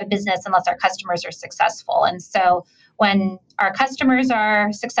won't drive a business unless our customers are successful. And so when our customers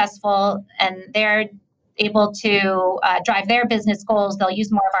are successful and they're able to drive their business goals, they'll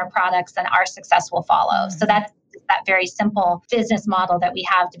use more of our products and our success will follow. So that's that very simple business model that we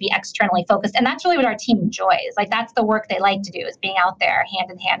have to be externally focused. And that's really what our team enjoys. Like that's the work they like to do is being out there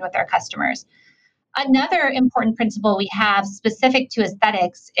hand in hand with our customers. Another important principle we have specific to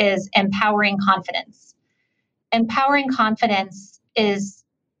aesthetics is empowering confidence. Empowering confidence is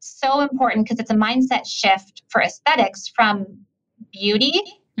so important because it's a mindset shift for aesthetics from beauty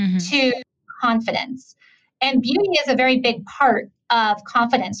to confidence. And beauty is a very big part of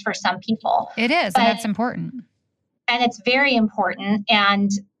confidence for some people. It is, and that's important. And it's very important. And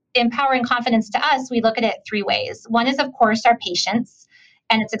empowering confidence to us, we look at it three ways. One is, of course, our patients.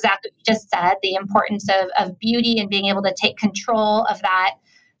 And it's exactly what you just said, the importance of beauty and being able to take control of that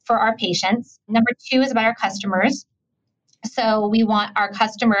for our patients. Number two is about our customers. So we want our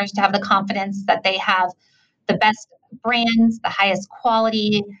customers to have the confidence that they have the best brands, the highest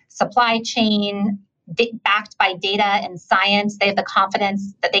quality, supply chain, backed by data and science. They have the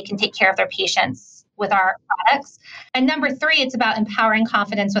confidence that they can take care of their patients with our products. And number three, it's about empowering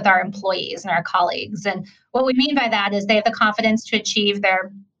confidence with our employees and our colleagues. And what we mean by that is they have the confidence to achieve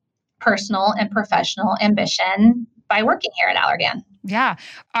their personal and professional ambition by working here at Allergan. Yeah.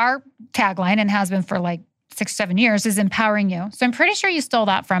 Our tagline, and has been for like 6-7 years, is empowering you. So I'm pretty sure you stole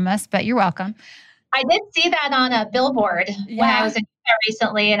that from us, but you're welcome. I did see that on a billboard when I was in Japan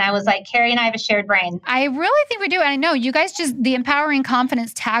recently, and I was like, Carrie and I have a shared brain. I really think we do. And I know you guys the empowering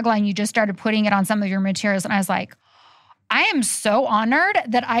confidence tagline, you just started putting it on some of your materials. And I was like, I am so honored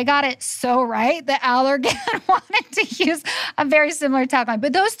that I got it so right that Allergan wanted to use a very similar tagline.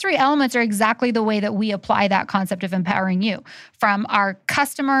 But those three elements are exactly the way that we apply that concept of empowering you. From our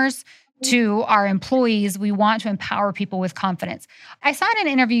customers to our employees, we want to empower people with confidence. I saw in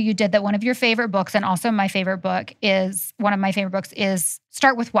an interview you did that one of your favorite books, and also one of my favorite books is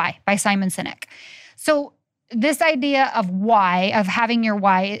Start With Why by Simon Sinek. So this idea of why, of having your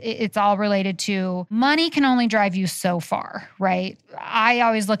why, it's all related to money can only drive you so far, right? I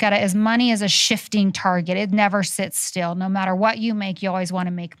always look at it as money is a shifting target. It never sits still. No matter what you make, you always want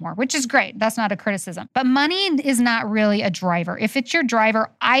to make more, which is great. That's not a criticism. But money is not really a driver. If it's your driver,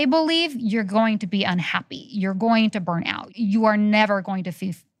 I believe you're going to be unhappy. You're going to burn out. You are never going to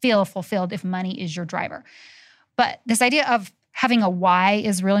feel fulfilled if money is your driver. But this idea of having a why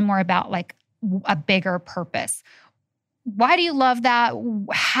is really more about like a bigger purpose. Why do you love that?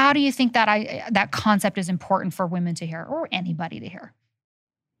 How do you think that concept is important for women to hear or anybody to hear?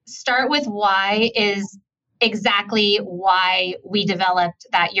 Start With Why is exactly why we developed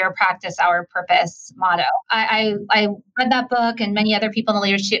that Your Practice, Our Purpose motto. I read that book, and many other people in the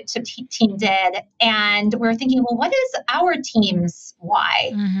leadership team did. And we were thinking, well, what is our team's why?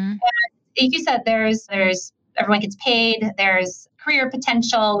 Mm-hmm. And you said there's everyone gets paid, there's career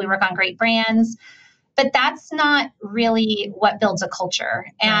potential, we work on great brands, but that's not really what builds a culture.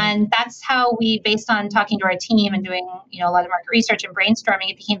 And that's how we, based on talking to our team and doing, a lot of market research and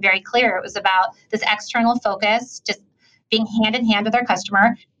brainstorming, it became very clear it was about this external focus, just being hand in hand with our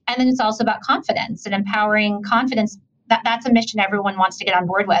customer. And then it's also about confidence and empowering confidence. That's a mission everyone wants to get on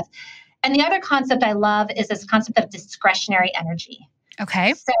board with. And the other concept I love is this concept of discretionary energy.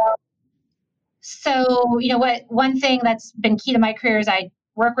 Okay. So, one thing that's been key to my career is I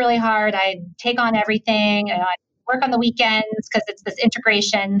work really hard. I take on everything. I work on the weekends because it's this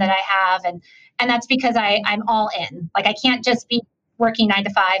integration that I have. And that's because I'm all in. Like, I can't just be working 9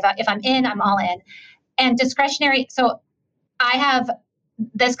 to 5. If I'm in, I'm all in. And discretionary. So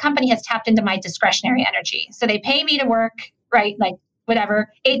this company has tapped into my discretionary energy. So they pay me to work, right? Like,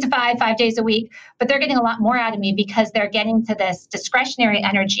 whatever, 8 to 5, 5 days a week, but they're getting a lot more out of me because they're getting to this discretionary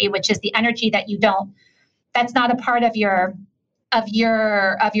energy, which is the energy that's not a part of your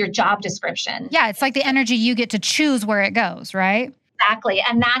job description. Yeah, it's like the energy you get to choose where it goes, right? Exactly.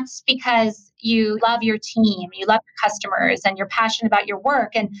 And that's because you love your team, you love your customers, and you're passionate about your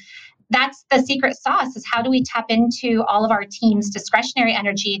work. And that's the secret sauce, is how do we tap into all of our team's discretionary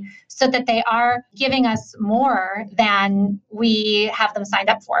energy so that they are giving us more than we have them signed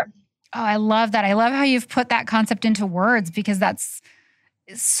up for. Oh, I love that. I love how you've put that concept into words, because that's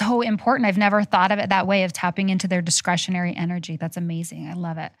so important. I've never thought of it that way, of tapping into their discretionary energy. That's amazing. I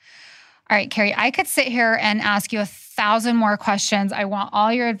love it. All right, Carrie, I could sit here and ask you 1,000 more questions. I want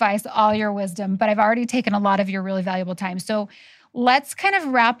all your advice, all your wisdom, but I've already taken a lot of your really valuable time. So let's kind of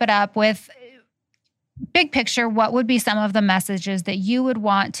wrap it up with big picture. What would be some of the messages that you would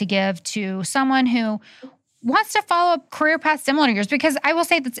want to give to someone who wants to follow a career path similar to yours? Because I will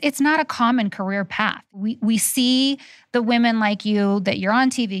say that it's not a common career path. We see the women like you, that you're on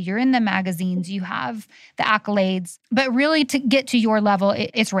TV, you're in the magazines, you have the accolades, but really to get to your level,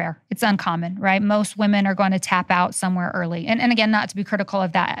 it's rare. It's uncommon, right? Most women are going to tap out somewhere early. And again, not to be critical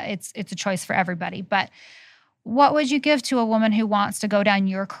of that. It's a choice for everybody. But what would you give to a woman who wants to go down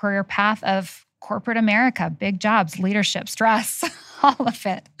your career path of corporate America, big jobs, leadership, stress, all of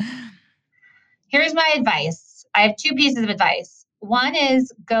it? Here's my advice. I have 2 pieces of advice. One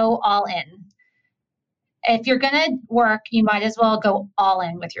is go all in. If you're going to work, you might as well go all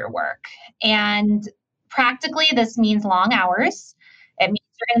in with your work. And practically, this means long hours. It means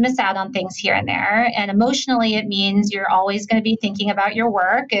you're going to miss out on things here and there. And emotionally, it means you're always going to be thinking about your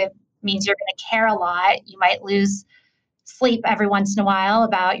work. It means you're going to care a lot. You might lose sleep every once in a while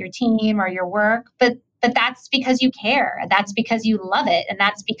about your team or your work, but that's because you care. That's because you love it. And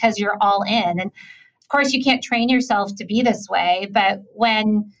that's because you're all in. And of course, you can't train yourself to be this way, but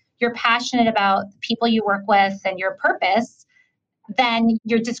when you're passionate about the people you work with and your purpose, then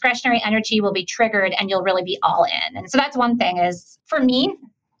your discretionary energy will be triggered and you'll really be all in. And so that's one thing. Is for me,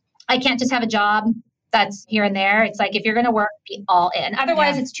 I can't just have a job that's here and there. It's like, if you're going to work, be all in.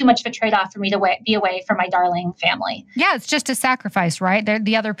 Otherwise, It's too much of a trade-off for me to be away from my darling family. Yeah, it's just a sacrifice, right?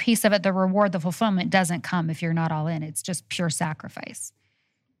 The other piece of it, the reward, the fulfillment doesn't come if you're not all in. It's just pure sacrifice.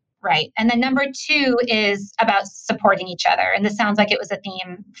 Right. And then number two is about supporting each other. And this sounds like it was a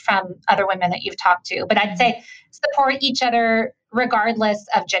theme from other women that you've talked to, but I'd say support each other regardless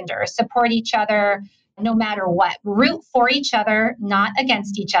of gender, support each other no matter what, root for each other, not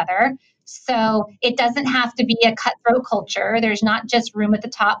against each other. So it doesn't have to be a cutthroat culture. There's not just room at the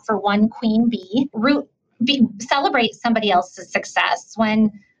top for one queen bee. Celebrate somebody else's success.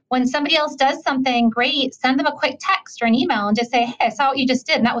 When somebody else does something great, send them a quick text or an email and just say, hey, I saw what you just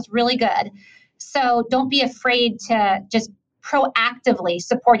did, and that was really good. So don't be afraid to just proactively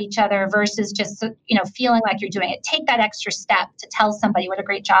support each other versus just, feeling like you're doing it. Take that extra step to tell somebody what a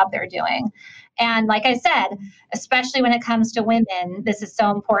great job they're doing. And like I said, especially when it comes to women, this is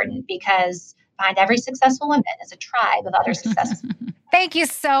so important because behind every successful woman is a tribe of other successful. Thank you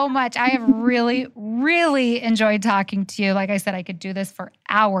so much. I have really, really enjoyed talking to you. Like I said, I could do this for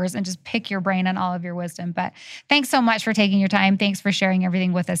hours and just pick your brain on all of your wisdom. But thanks so much for taking your time. Thanks for sharing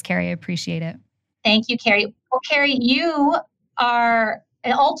everything with us, Carrie. I appreciate it. Thank you, Carrie. Well, Carrie, you are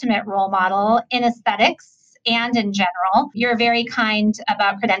an ultimate role model in aesthetics and in general. You're very kind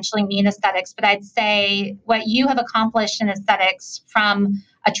about credentialing me in aesthetics, but I'd say what you have accomplished in aesthetics from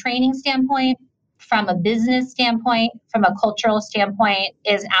a training standpoint, from a business standpoint, from a cultural standpoint,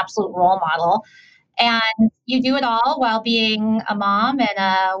 is an absolute role model. And you do it all while being a mom and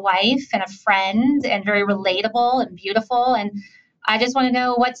a wife and a friend and very relatable and beautiful. And I just want to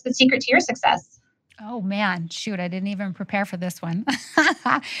know, what's the secret to your success? Oh man, shoot, I didn't even prepare for this one.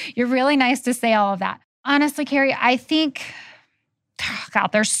 You're really nice to say all of that. Honestly, Carrie, I think, God,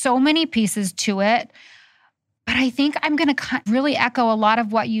 there's so many pieces to it. But I think I'm going to really echo a lot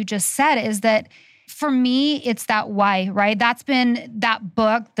of what you just said, is that for me, it's that why, right? That's been that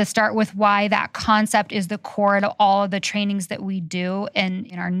book, The Start With Why. That concept is the core to all of the trainings that we do in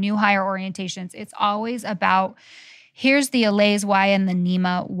our new hire orientations. It's always about, here's the Alays why and the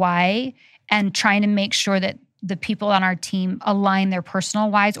Nima why, and trying to make sure that the people on our team align their personal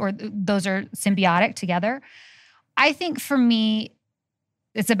whys, or those are symbiotic together. I think for me,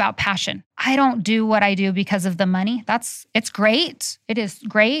 it's about passion. I don't do what I do because of the money. It's great. It is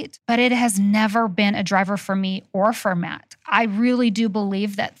great, but it has never been a driver for me or for Matt. I really do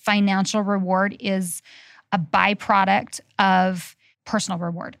believe that financial reward is a byproduct of personal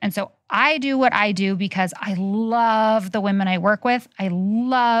reward. And so I do what I do because I love the women I work with. I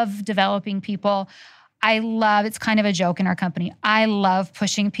love developing people. It's kind of a joke in our company. I love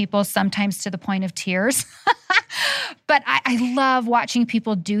pushing people sometimes to the point of tears. But I love watching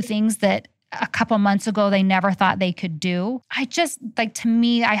people do things that a couple months ago they never thought they could do. To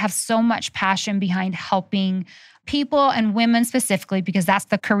me, I have so much passion behind helping people and women specifically, because that's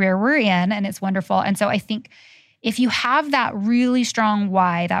the career we're in and it's wonderful. And so I think if you have that really strong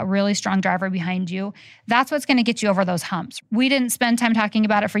why, that really strong driver behind you, that's what's going to get you over those humps. We didn't spend time talking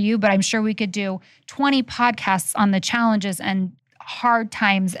about it for you, but I'm sure we could do 20 podcasts on the challenges and hard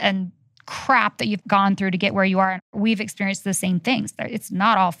times and crap that you've gone through to get where you are. And we've experienced the same things. It's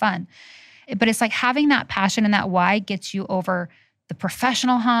not all fun. But it's like having that passion and that why gets you over the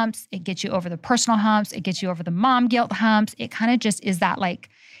professional humps. It gets you over the personal humps. It gets you over the mom guilt humps. It kind of just is that, like,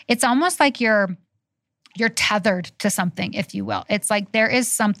 it's almost like you're tethered to something, if you will. It's like there is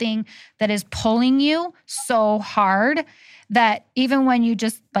something that is pulling you so hard that even when you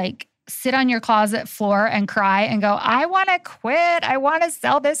just like sit on your closet floor and cry and go, I want to quit. I want to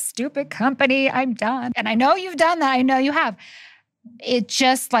sell this stupid company. I'm done. And I know you've done that. I know you have. It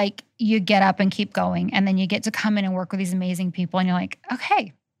just like you get up and keep going. And then you get to come in and work with these amazing people. And you're like,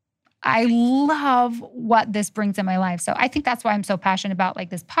 okay, I love what this brings in my life. So I think that's why I'm so passionate about like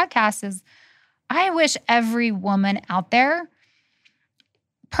this podcast is I wish every woman out there,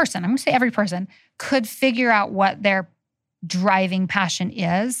 I'm going to say every person, could figure out what their driving passion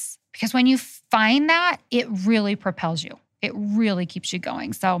is. Because when you find that, it really propels you. It really keeps you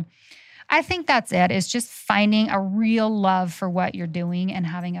going. So I think that's it. It's just finding a real love for what you're doing and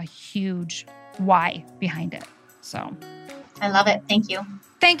having a huge why behind it. So I love it. Thank you.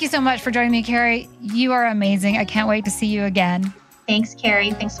 Thank you so much for joining me, Carrie. You are amazing. I can't wait to see you again. Thanks,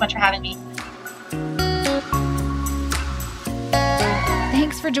 Carrie. Thanks so much for having me.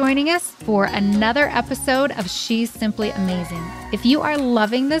 Thanks for joining us for another episode of She's Simply Amazing. If you are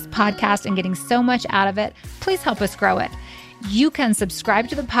loving this podcast and getting so much out of it, please help us grow it. You can subscribe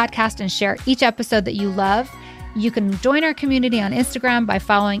to the podcast and share each episode that you love. You can join our community on Instagram by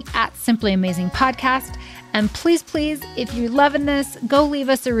following @SimplyAmazingPodcast. And please, if you're loving this, go leave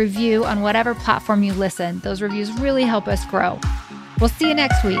us a review on whatever platform you listen. Those reviews really help us grow. We'll see you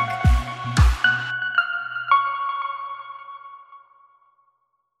next week.